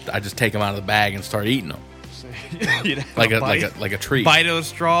I just take them out of the bag and start eating them You'd have like bite. a treat. Bite of the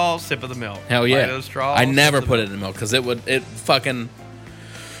straw, sip of the milk. Hell Bite yeah! of the straw, I sip never of the put milk. it in milk because it fucking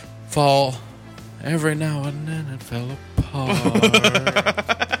fall every now and then. It fell apart.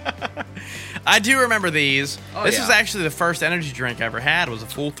 I do remember these. This yeah. was actually the first energy drink I ever had. Was a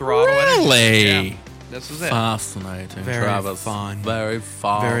Full Throttle Really? energy. Yeah, this was it. Fascinating, Very Travis. fun. Very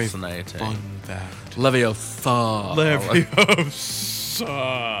fascinating. Fun fact. Leviosa. Leviosa.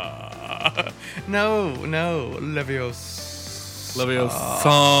 No, Leviosa.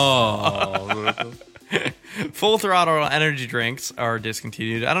 Leviosa. Full Throttle energy drinks are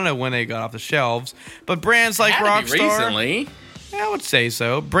discontinued. I don't know when they got off the shelves, but brands like Rockstar. Recently. Yeah, I would say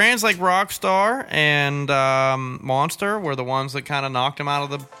so. Brands like Rockstar and Monster were the ones that kind of knocked them out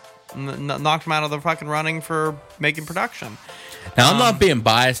of the fucking running for making production. Now, I'm not being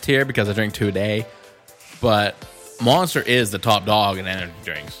biased here because I drink 2 a day, but Monster is the top dog in energy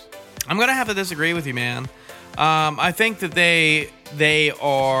drinks. I'm gonna have to disagree with you, man. I think that they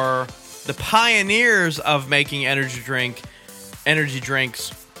are the pioneers of making energy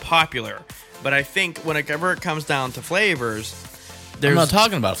drinks popular. But I think whenever it comes down to flavors, I'm not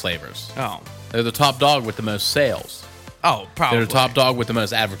talking about flavors. Oh, They're the top dog with the most sales. Oh, probably. They're the top dog with the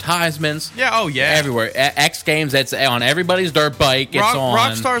most advertisements. Yeah. Oh, yeah. Everywhere. X Games. That's on everybody's dirt bike. It's on.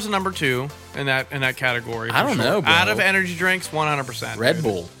 Rockstar's number 2 in that category. I don't know, bro. Out of energy drinks, 100%. Red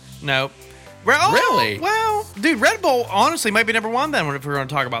Bull. Nope. Well, Really? Well, dude, Red Bull honestly might be number 1 then if we're going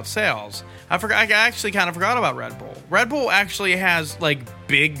to talk about sales. I actually kind of forgot about Red Bull. Red Bull actually has like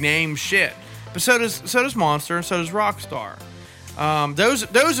big name shit, but so does Monster and so does Rockstar.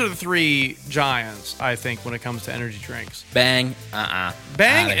 Those are the 3 giants, I think, when it comes to energy drinks. Bang.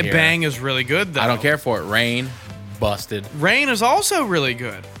 Bang is really good though. I don't care for it. Rain. Busted. Rain is also really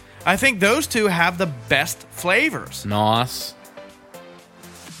good. I think those 2 have the best flavors. NOS.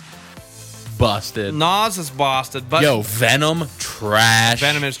 Busted. NOS is busted, but Yo, Venom. Trash.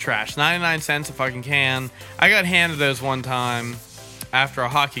 Venom is trash. 99 cents a fucking can. I got handed those one time after a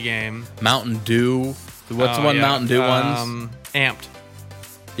hockey game. Mountain Dew. What's the one Mountain Dew ones? Amped.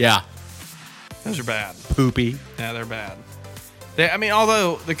 Yeah. Those are bad. Poopy. Yeah, they're bad.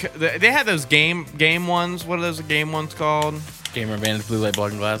 Although they had those game ones. What are those game ones called? Gamer Advantage blue light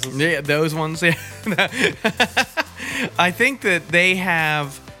blocking glasses. Yeah, those ones. Yeah. I think that they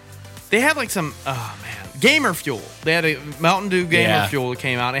have like some. Oh man, Gamer Fuel. They had a Mountain Dew Gamer Fuel that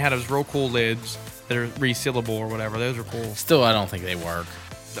came out. It had those real cool lids that are resealable or whatever. Those are cool. Still, I don't think they work.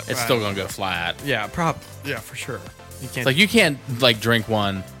 It's still gonna go flat. Yeah, yeah, for sure. You can't. It's like you can't like drink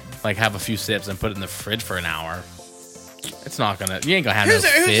one, like have a few sips and put it in the fridge for an hour. It's not gonna. You ain't gonna have who's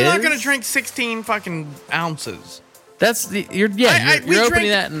fizz. not gonna drink 16 fucking ounces? That's the you're opening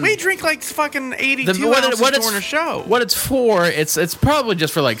that. And we drink like fucking 82 ounces during a show. What it's for? It's probably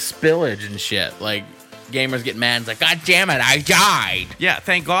just for like spillage and shit. Like gamers get mad. It's like, God damn it, I died. Yeah,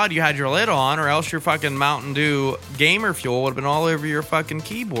 thank God you had your lid on, or else your fucking Mountain Dew Gamer Fuel would have been all over your fucking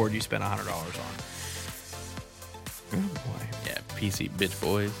keyboard you spent $100 on. Oh boy. Yeah, PC bitch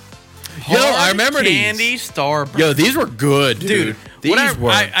boys. Yo, I remember Candy Starburst. Yo, these were good, dude. These were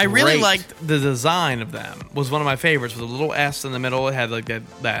I really great. liked the design of them. Was one of my favorites with a little S in the middle. It had like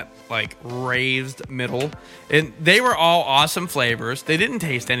that like raised middle, and they were all awesome flavors. They didn't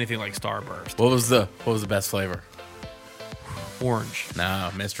taste anything like Starburst. What was the best flavor? Orange.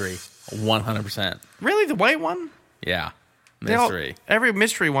 No, mystery. 100%. Really, the white one? Yeah, mystery. Every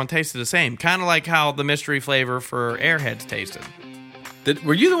mystery one tasted the same, kind of like how the mystery flavor for Airheads tasted.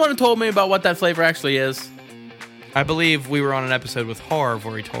 Were you the one who told me about what that flavor actually is? I believe we were on an episode with Harv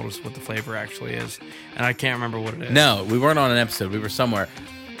where he told us what the flavor actually is, and I can't remember what it is. No, we weren't on an episode. We were somewhere.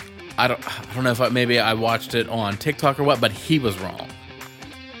 I don't know if maybe I watched it on TikTok or what, but he was wrong.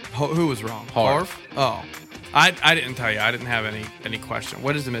 Who was wrong? Harv. Oh, I didn't tell you. I didn't have any question.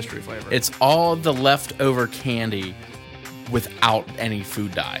 What is the mystery flavor? It's all the leftover candy without any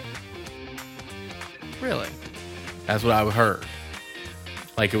food dye. Really? That's what I heard.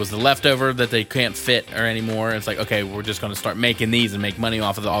 Like, it was the leftover that they can't fit or anymore. And it's like, okay, we're just going to start making these and make money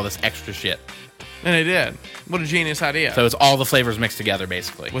off of all this extra shit. And they did. What a genius idea. So it's all the flavors mixed together,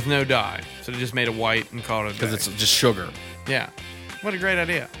 basically. With no dye. So they just made it white and called it a day. Because it's just sugar. Yeah. What a great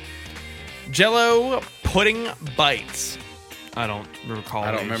idea. Jell-O Pudding Bites. I don't recall.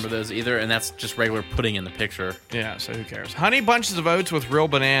 I don't remember those either. And that's just regular pudding in the picture. Yeah, so who cares? Honey Bunches of Oats with real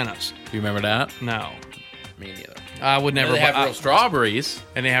bananas. Do you remember that? No. Me neither. I would never. They have real strawberries.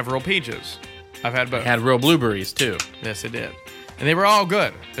 And they have real peaches. I've had both. They had real blueberries, too. Yes, they did. And they were all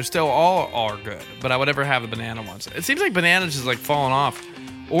good. They're still all are good. But I would never have the banana ones. It seems like bananas is like falling off.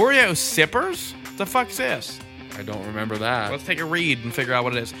 Oreo sippers? What the fuck's this? I don't remember that. Let's take a read and figure out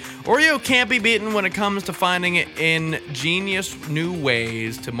what it is. Oreo can't be beaten when it comes to finding ingenious new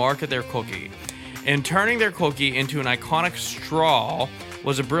ways to market their cookie. And turning their cookie into an iconic straw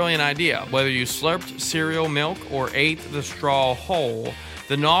was a brilliant idea. Whether you slurped cereal milk or ate the straw whole,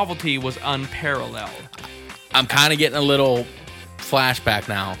 the novelty was unparalleled. I'm kind of getting a little flashback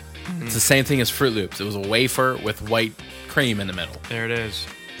now. Mm-hmm. It's the same thing as Fruit Loops. It was a wafer with white cream in the middle. There it is.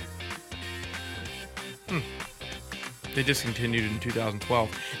 They discontinued in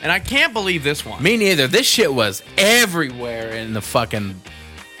 2012. And I can't believe this one. Me neither. This shit was everywhere in the fucking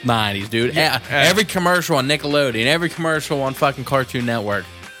 90s, dude. Yeah. Every commercial on Nickelodeon, every commercial on fucking Cartoon Network.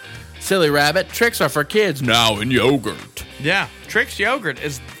 Silly Rabbit, tricks are for kids. Now in yogurt. Yeah, Trix yogurt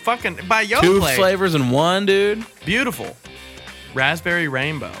is fucking by Yoplait. 2 flavors in one, dude. Beautiful. Raspberry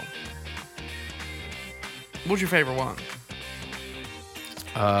Rainbow. What's your favorite one?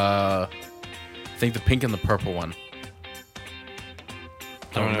 I think the pink and the purple one.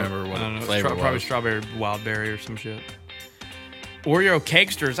 I don't remember what the flavor was. Probably strawberry wildberry or some shit. Oreo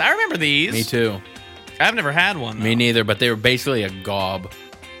Cakesters. I remember these. Me too. I've never had one, though. Me neither, but they were basically a gob.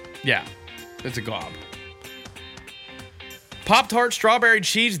 Yeah, it's a gob. Pop-Tart Strawberry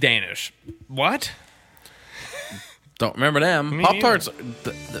Cheese Danish. What? Don't remember them. Me Pop-Tarts.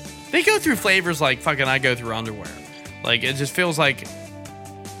 They go through flavors like fucking I go through underwear. Like, it just feels like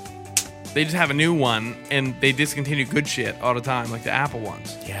they just have a new one and they discontinue good shit all the time, like the Apple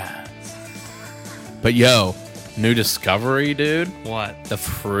ones. Yeah. But yo, new discovery, dude. What? The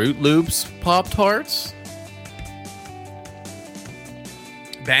Fruit Loops Pop-Tarts.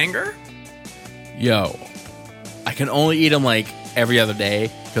 Banger? Yo, I can only eat them like every other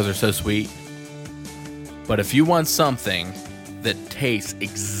day because they're so sweet. But if you want something that tastes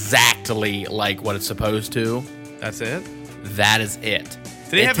exactly like what it's supposed to, That's it? that is it.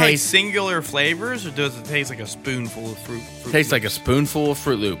 Do they have like singular flavors, or does it taste like a spoonful of fruit? Tastes like a spoonful of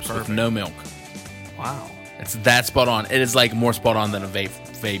Fruit Loops with no milk. Wow. It's that spot on. It is like more spot on than a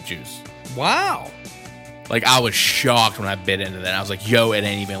vape juice. Wow. Like, I was shocked when I bit into that. I was like, yo, it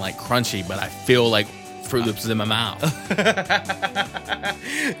ain't even like crunchy, but I feel like Fruit Loops is in my mouth.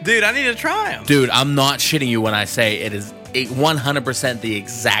 Dude, I need to try them. Dude, I'm not shitting you when I say it is 100% the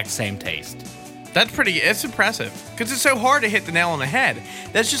exact same taste. It's impressive. Because it's so hard to hit the nail on the head.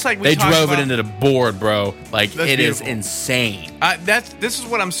 That's just like they drove it into the board, bro. Like, it is insane. This is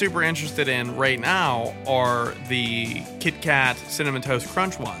what I'm super interested in right now are the Kit Kat Cinnamon Toast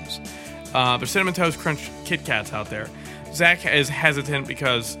Crunch ones. The Cinnamon Toast Crunch Kit Kats out there. Zach is hesitant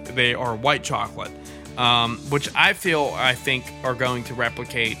because they are white chocolate, which I think are going to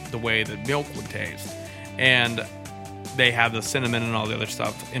replicate the way that milk would taste. And they have the cinnamon and all the other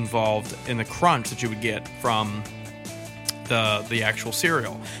stuff involved in the crunch that you would get from the actual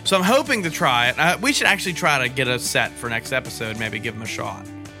cereal. So I'm hoping to try it. We should actually try to get a set for next episode, maybe give them a shot.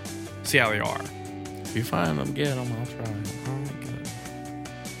 See how they are. If you find them, get them. I'll try them.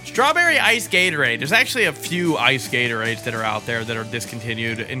 Strawberry Ice Gatorade. There's actually a few ice Gatorades that are out there that are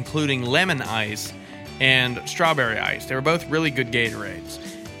discontinued, including Lemon Ice and Strawberry Ice. They were both really good Gatorades.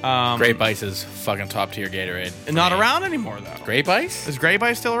 Grape Ice is fucking top tier Gatorade. Not around anymore, though. Grape Ice? Is Grape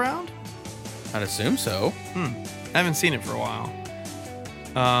Ice still around? I'd assume so. I haven't seen it for a while.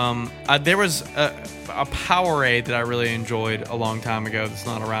 There was a Powerade that I really enjoyed a long time ago that's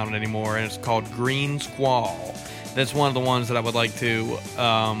not around anymore, and it's called Green Squall. That's one of the ones that I would like to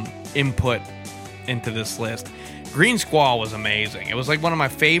input into this list. Green Squall was amazing. It was like one of my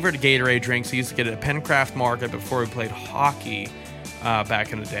favorite Gatorade drinks. I used to get it at Pencraft Market before we played hockey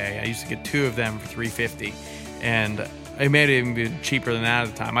back in the day. I used to get 2 of them for $3.50, and it may have even been cheaper than that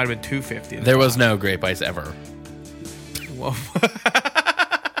at the time. It might have been $2.50. There was no Grape Ice ever. Well,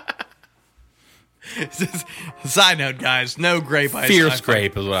 side note, guys, no Grape Ice. Fierce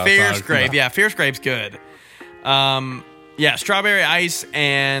Grape is what I was Fierce talking Grape, about. yeah, Fierce Grape's good. Yeah, Strawberry Ice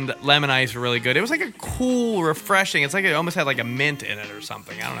and Lemon Ice were really good. It was like a cool, refreshing. It's like it almost had like a mint in it or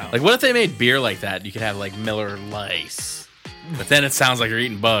something. I don't know. Like, what if they made beer like that? You could have like Miller Lite. But then it sounds like you're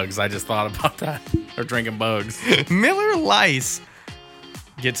eating bugs. I just thought about that. Or drinking bugs. Miller Lite.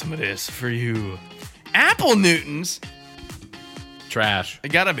 Get some of this for you. Apple Newtons. Trash. It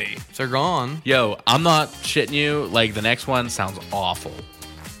gotta be. They're gone. Yo, I'm not shitting you. Like, the next one sounds awful.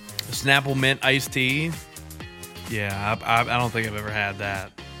 Snapple Mint Iced Tea. Yeah, I don't think I've ever had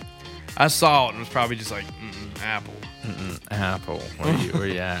that. I saw it and it was probably just like, Apple. Apple. Where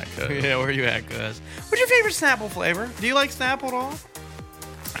you at, cuz? Yeah, where you at, cuz? What's your favorite Snapple flavor? Do you like Snapple at all?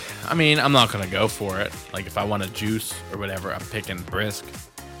 I mean, I'm not going to go for it. Like, if I want a juice or whatever, I'm picking Brisk.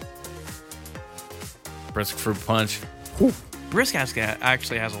 Brisk Fruit Punch. Whew. Brisk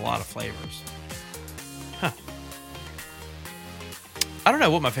actually has a lot of flavors. Huh. I don't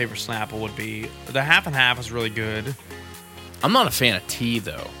know what my favorite Snapple would be. The half and half is really good. I'm not a fan of tea,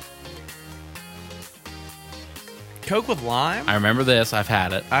 though. Coke with lime? I remember this. I've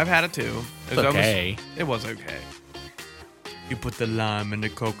had it. I've had it too. It's okay. It was okay. You put the lime in the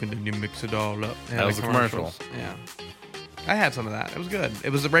Coke and then you mix it all up. That was a commercial. Yeah. I had some of that. It was good.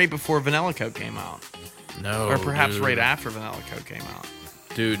 It was right before Vanilla Coke came out. No, or perhaps dude. right after Vanilla Coke came out.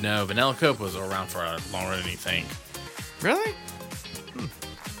 Dude, no. Vanilla Coke was around for longer than you think. Really?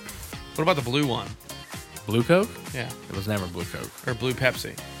 What about the blue one? Blue Coke? Yeah. It was never Blue Coke. Or Blue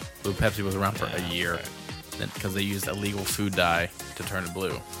Pepsi. Blue Pepsi was around for a year. Okay. Because they used illegal food dye to turn it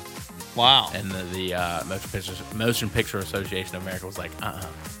blue. Wow. And the Motion Picture Association of America was like,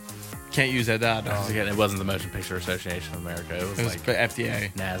 Can't use that dye, dog. Again, it wasn't the Motion Picture Association of America. It was like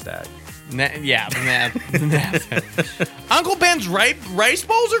FDA. NASDAQ. Yeah, the NASDAQ. Uncle Ben's rice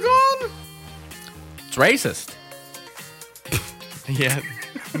bowls are gone? It's racist. Yeah.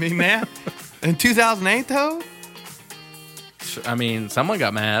 I mean, man. In 2008, though? I mean, someone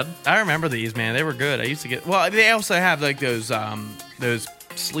got mad. I remember these, man. They were good. I used to get... Well, they also have, like, those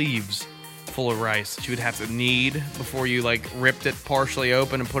sleeves full of rice that you would have to knead before you, like, ripped it partially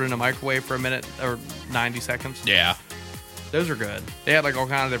open and put it in a microwave for a minute or 90 seconds. Yeah. Those are good. They had like all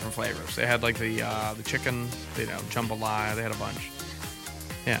kinds of different flavors. They had like the chicken, jambalaya. They had a bunch.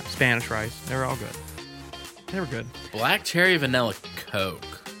 Yeah, Spanish rice. They were all good. They were good. Black cherry vanilla Coke.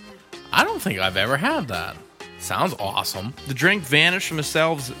 I don't think I've ever had that. Sounds awesome. The drink vanished from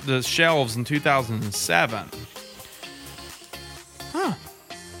the shelves in 2007. Huh.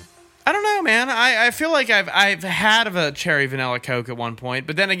 I don't know, man. I feel like I've had a cherry vanilla Coke at one point,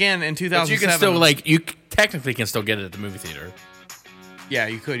 but then again in 2007, but you can still you technically can still get it at the movie theater. Yeah,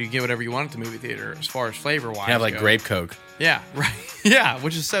 you could. You get whatever you want at the movie theater as far as flavor wise. You have like grape Coke. Yeah, right. Yeah,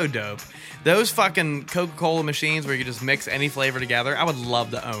 which is so dope. Those fucking Coca-Cola machines where you can just mix any flavor together. I would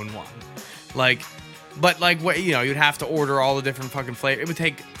love to own one. You'd have to order all the different fucking flavors. It would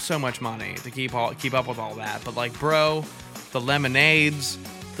take so much money to keep up with all that. But like, bro, the lemonades.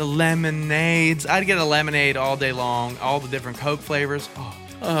 I'd get a lemonade all day long. All the different Coke flavors. Oh,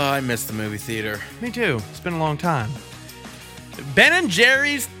 I miss the movie theater. Me too. It's been a long time. Ben &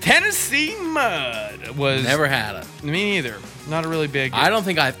 Jerry's Tennessee Mud was... Never had it. Me neither. Not a really big... I don't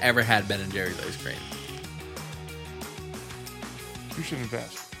think I've ever had Ben & Jerry's ice cream. You should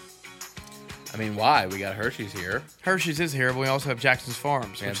invest. I mean, why? We got Hershey's here. Hershey's is here, but we also have Jackson's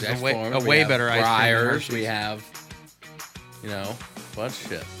Farms, which is a way we better ice cream than Hershey's. We have, a bunch of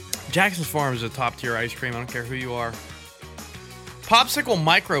shit. Jackson's Farms is a top-tier ice cream. I don't care who you are. Popsicle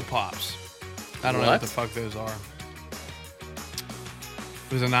Micro Pops. I don't know what the fuck those are.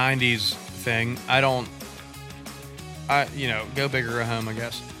 It was a 90s thing. Go big or go home, I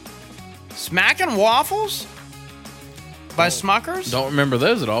guess. Smackin' Waffles? By Smuckers? Don't remember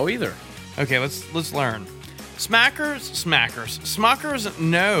those at all either. Okay, let's learn. Smuckers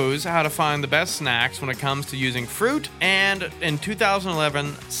knows how to find the best snacks when it comes to using fruit, and in 2011,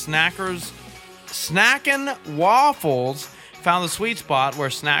 Snackin' Waffles found the sweet spot where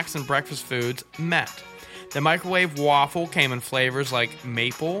snacks and breakfast foods met. The microwave waffle came in flavors like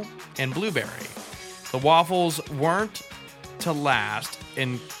maple and blueberry. The waffles weren't to last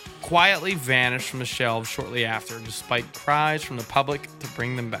and quietly vanished from the shelves shortly after, despite cries from the public to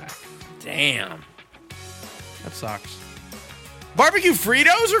bring them back. Damn. That sucks. Barbecue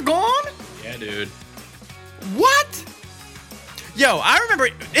Fritos are gone? Yeah, dude. What? Yo, I remember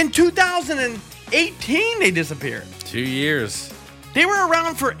in 2018 they disappeared. 2 years. They were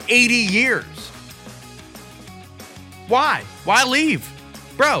around for 80 years. Why? Why leave?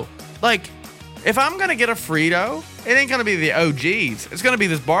 Bro, like, if I'm going to get a Frito, it ain't going to be the OGs. It's going to be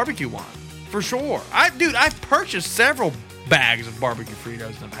this barbecue one. For sure. I've purchased several bags of barbecue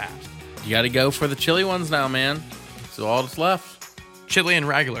Fritos in the past. You got to go for the chili ones now, man. That's all that's left. Chili and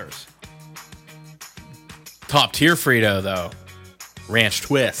regulars. Top tier Frito, though. Ranch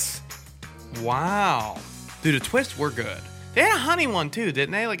twists. Wow. Dude, the twists were good. They had a honey one, too,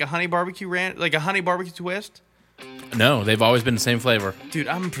 didn't they? Like a honey barbecue like a honey barbecue twist? No, they've always been the same flavor. Dude,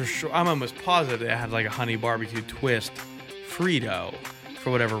 I'm almost positive they had like a honey barbecue twist Frito for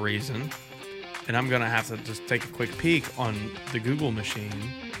whatever reason. And I'm going to have to just take a quick peek on the Google machine.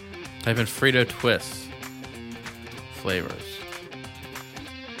 Type in Frito Twist flavors.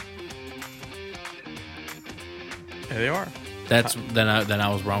 There they are. Then I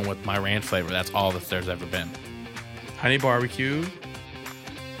was wrong with my ranch flavor. That's all that there's ever been. Honey barbecue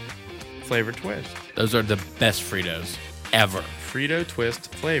flavored twist. Those are the best Fritos ever. Frito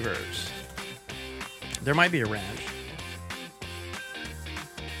twist flavors. There might be a ranch.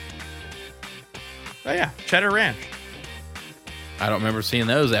 Oh yeah, cheddar ranch. I don't remember seeing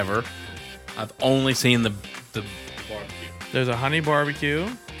those ever. I've only seen the barbecue. There's a honey barbecue.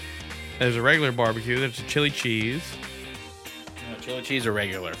 There's a regular barbecue. There's a chili cheese. No, chili cheese are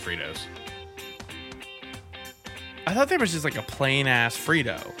regular Fritos. I thought there was just like a plain ass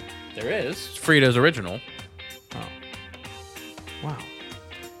Frito. There is. It's Fritos original. Oh. Wow.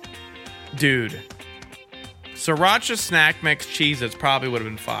 Dude. Sriracha snack mix Cheez-Its probably would have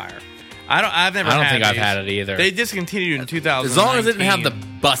been fire. I don't think I've had it either. They discontinued in 2019. As long as it didn't have the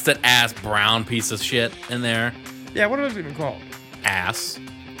busted ass brown piece of shit in there. Yeah, what are those even called? Ass.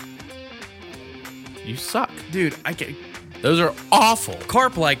 You suck. Dude, those are awful.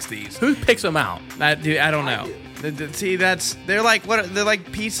 Carp likes these. Who picks them out? Dude, I don't know. See, they're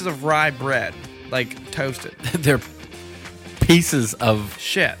like pieces of rye bread, like toasted. They're pieces of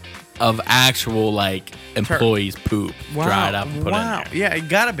shit. Of actual like employees' poop dried up and put in there. Yeah, it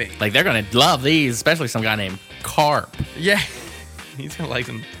gotta be. Like they're gonna love these, especially some guy named Carp. Yeah, he's gonna like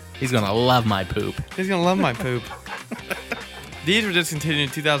them. He's gonna love my poop. He's gonna love my poop. These were discontinued in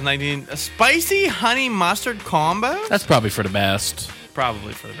 2019. A spicy honey mustard combo. That's probably for the best.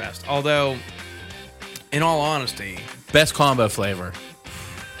 Probably for the best. Although, in all honesty, best combo flavor.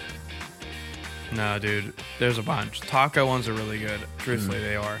 No, dude. There's a bunch. Taco ones are really good. Truthfully,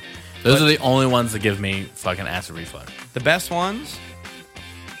 they are. Those are the only ones that give me fucking acid reflux. The best ones?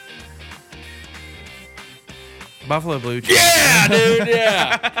 Buffalo blue cheese. Yeah, dude,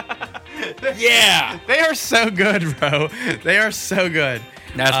 yeah. Yeah. They are so good, bro. They are so good.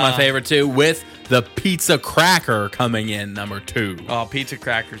 That's my favorite, too, with the pizza cracker coming in number 2. Oh, pizza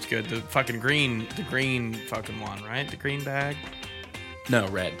cracker's good. The fucking green fucking one, right? The green bag. No,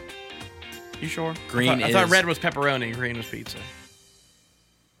 red. You sure? Green I thought red was pepperoni and green was pizza.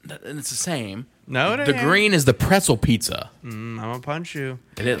 And it's the same. No, it The ain't. green is the pretzel pizza. I'm gonna punch you.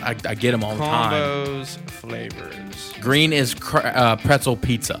 It is. I get them all the time. Combos, flavors. Green is pretzel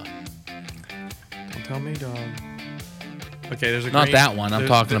pizza. Don't tell me, dog. Okay, there's a Not green, that one. I'm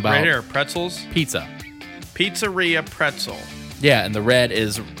talking about right here. Pretzels. pizza. Pizzeria pretzel. Yeah, and the red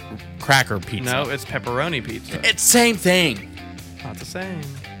is cracker pizza. No, it's pepperoni pizza. It's same thing. Not the same.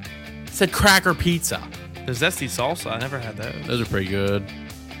 It said cracker pizza. The zesty salsa. I never had those. Those are pretty good.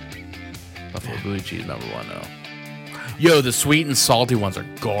 Buffalo blue cheese number 1 though. Yo, the sweet and salty ones are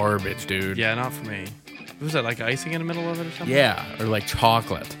garbage, dude. Yeah, not for me. Was that like icing in the middle of it or something? Yeah, or like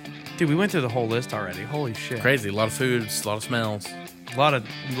chocolate. Dude, we went through the whole list already. Holy shit. Crazy. A lot of foods, a lot of smells. A lot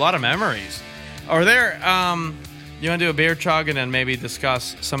of memories. Are there you want to do a beer chug and then maybe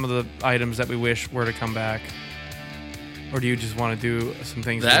discuss some of the items that we wish were to come back? Or do you just want to do some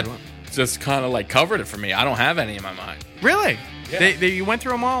things That just kind of like covered it for me. I don't have any in my mind. Really? Yeah. You went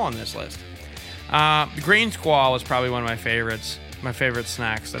through them all on this list. The green squall is probably one of my favorites. My favorite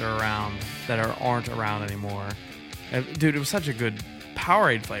snacks that are around that aren't around anymore. Dude, it was such a good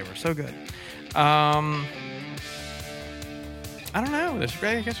Powerade flavor, so good. I don't know.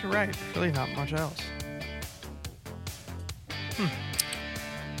 I guess you're right. There's really not much else.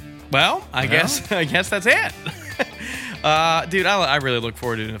 Well, I guess that's it. Dude, I really look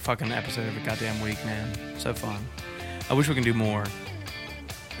forward to a fucking episode every goddamn week, man. So fun. I wish we can do more.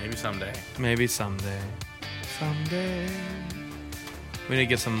 Maybe someday. Maybe someday. Someday. We need to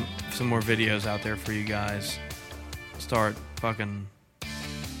get some more videos out there for you guys. Start fucking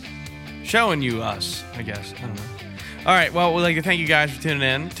showing you us, I guess. I don't know. All right, well, we'd like to thank you guys for tuning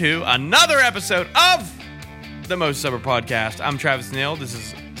in to another episode of the Most Sober Podcast. I'm Travis Neal. This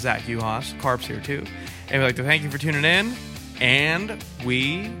is Zach Uhas. Carp's here, too. And we'd like to thank you for tuning in, and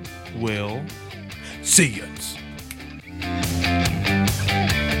we will see you.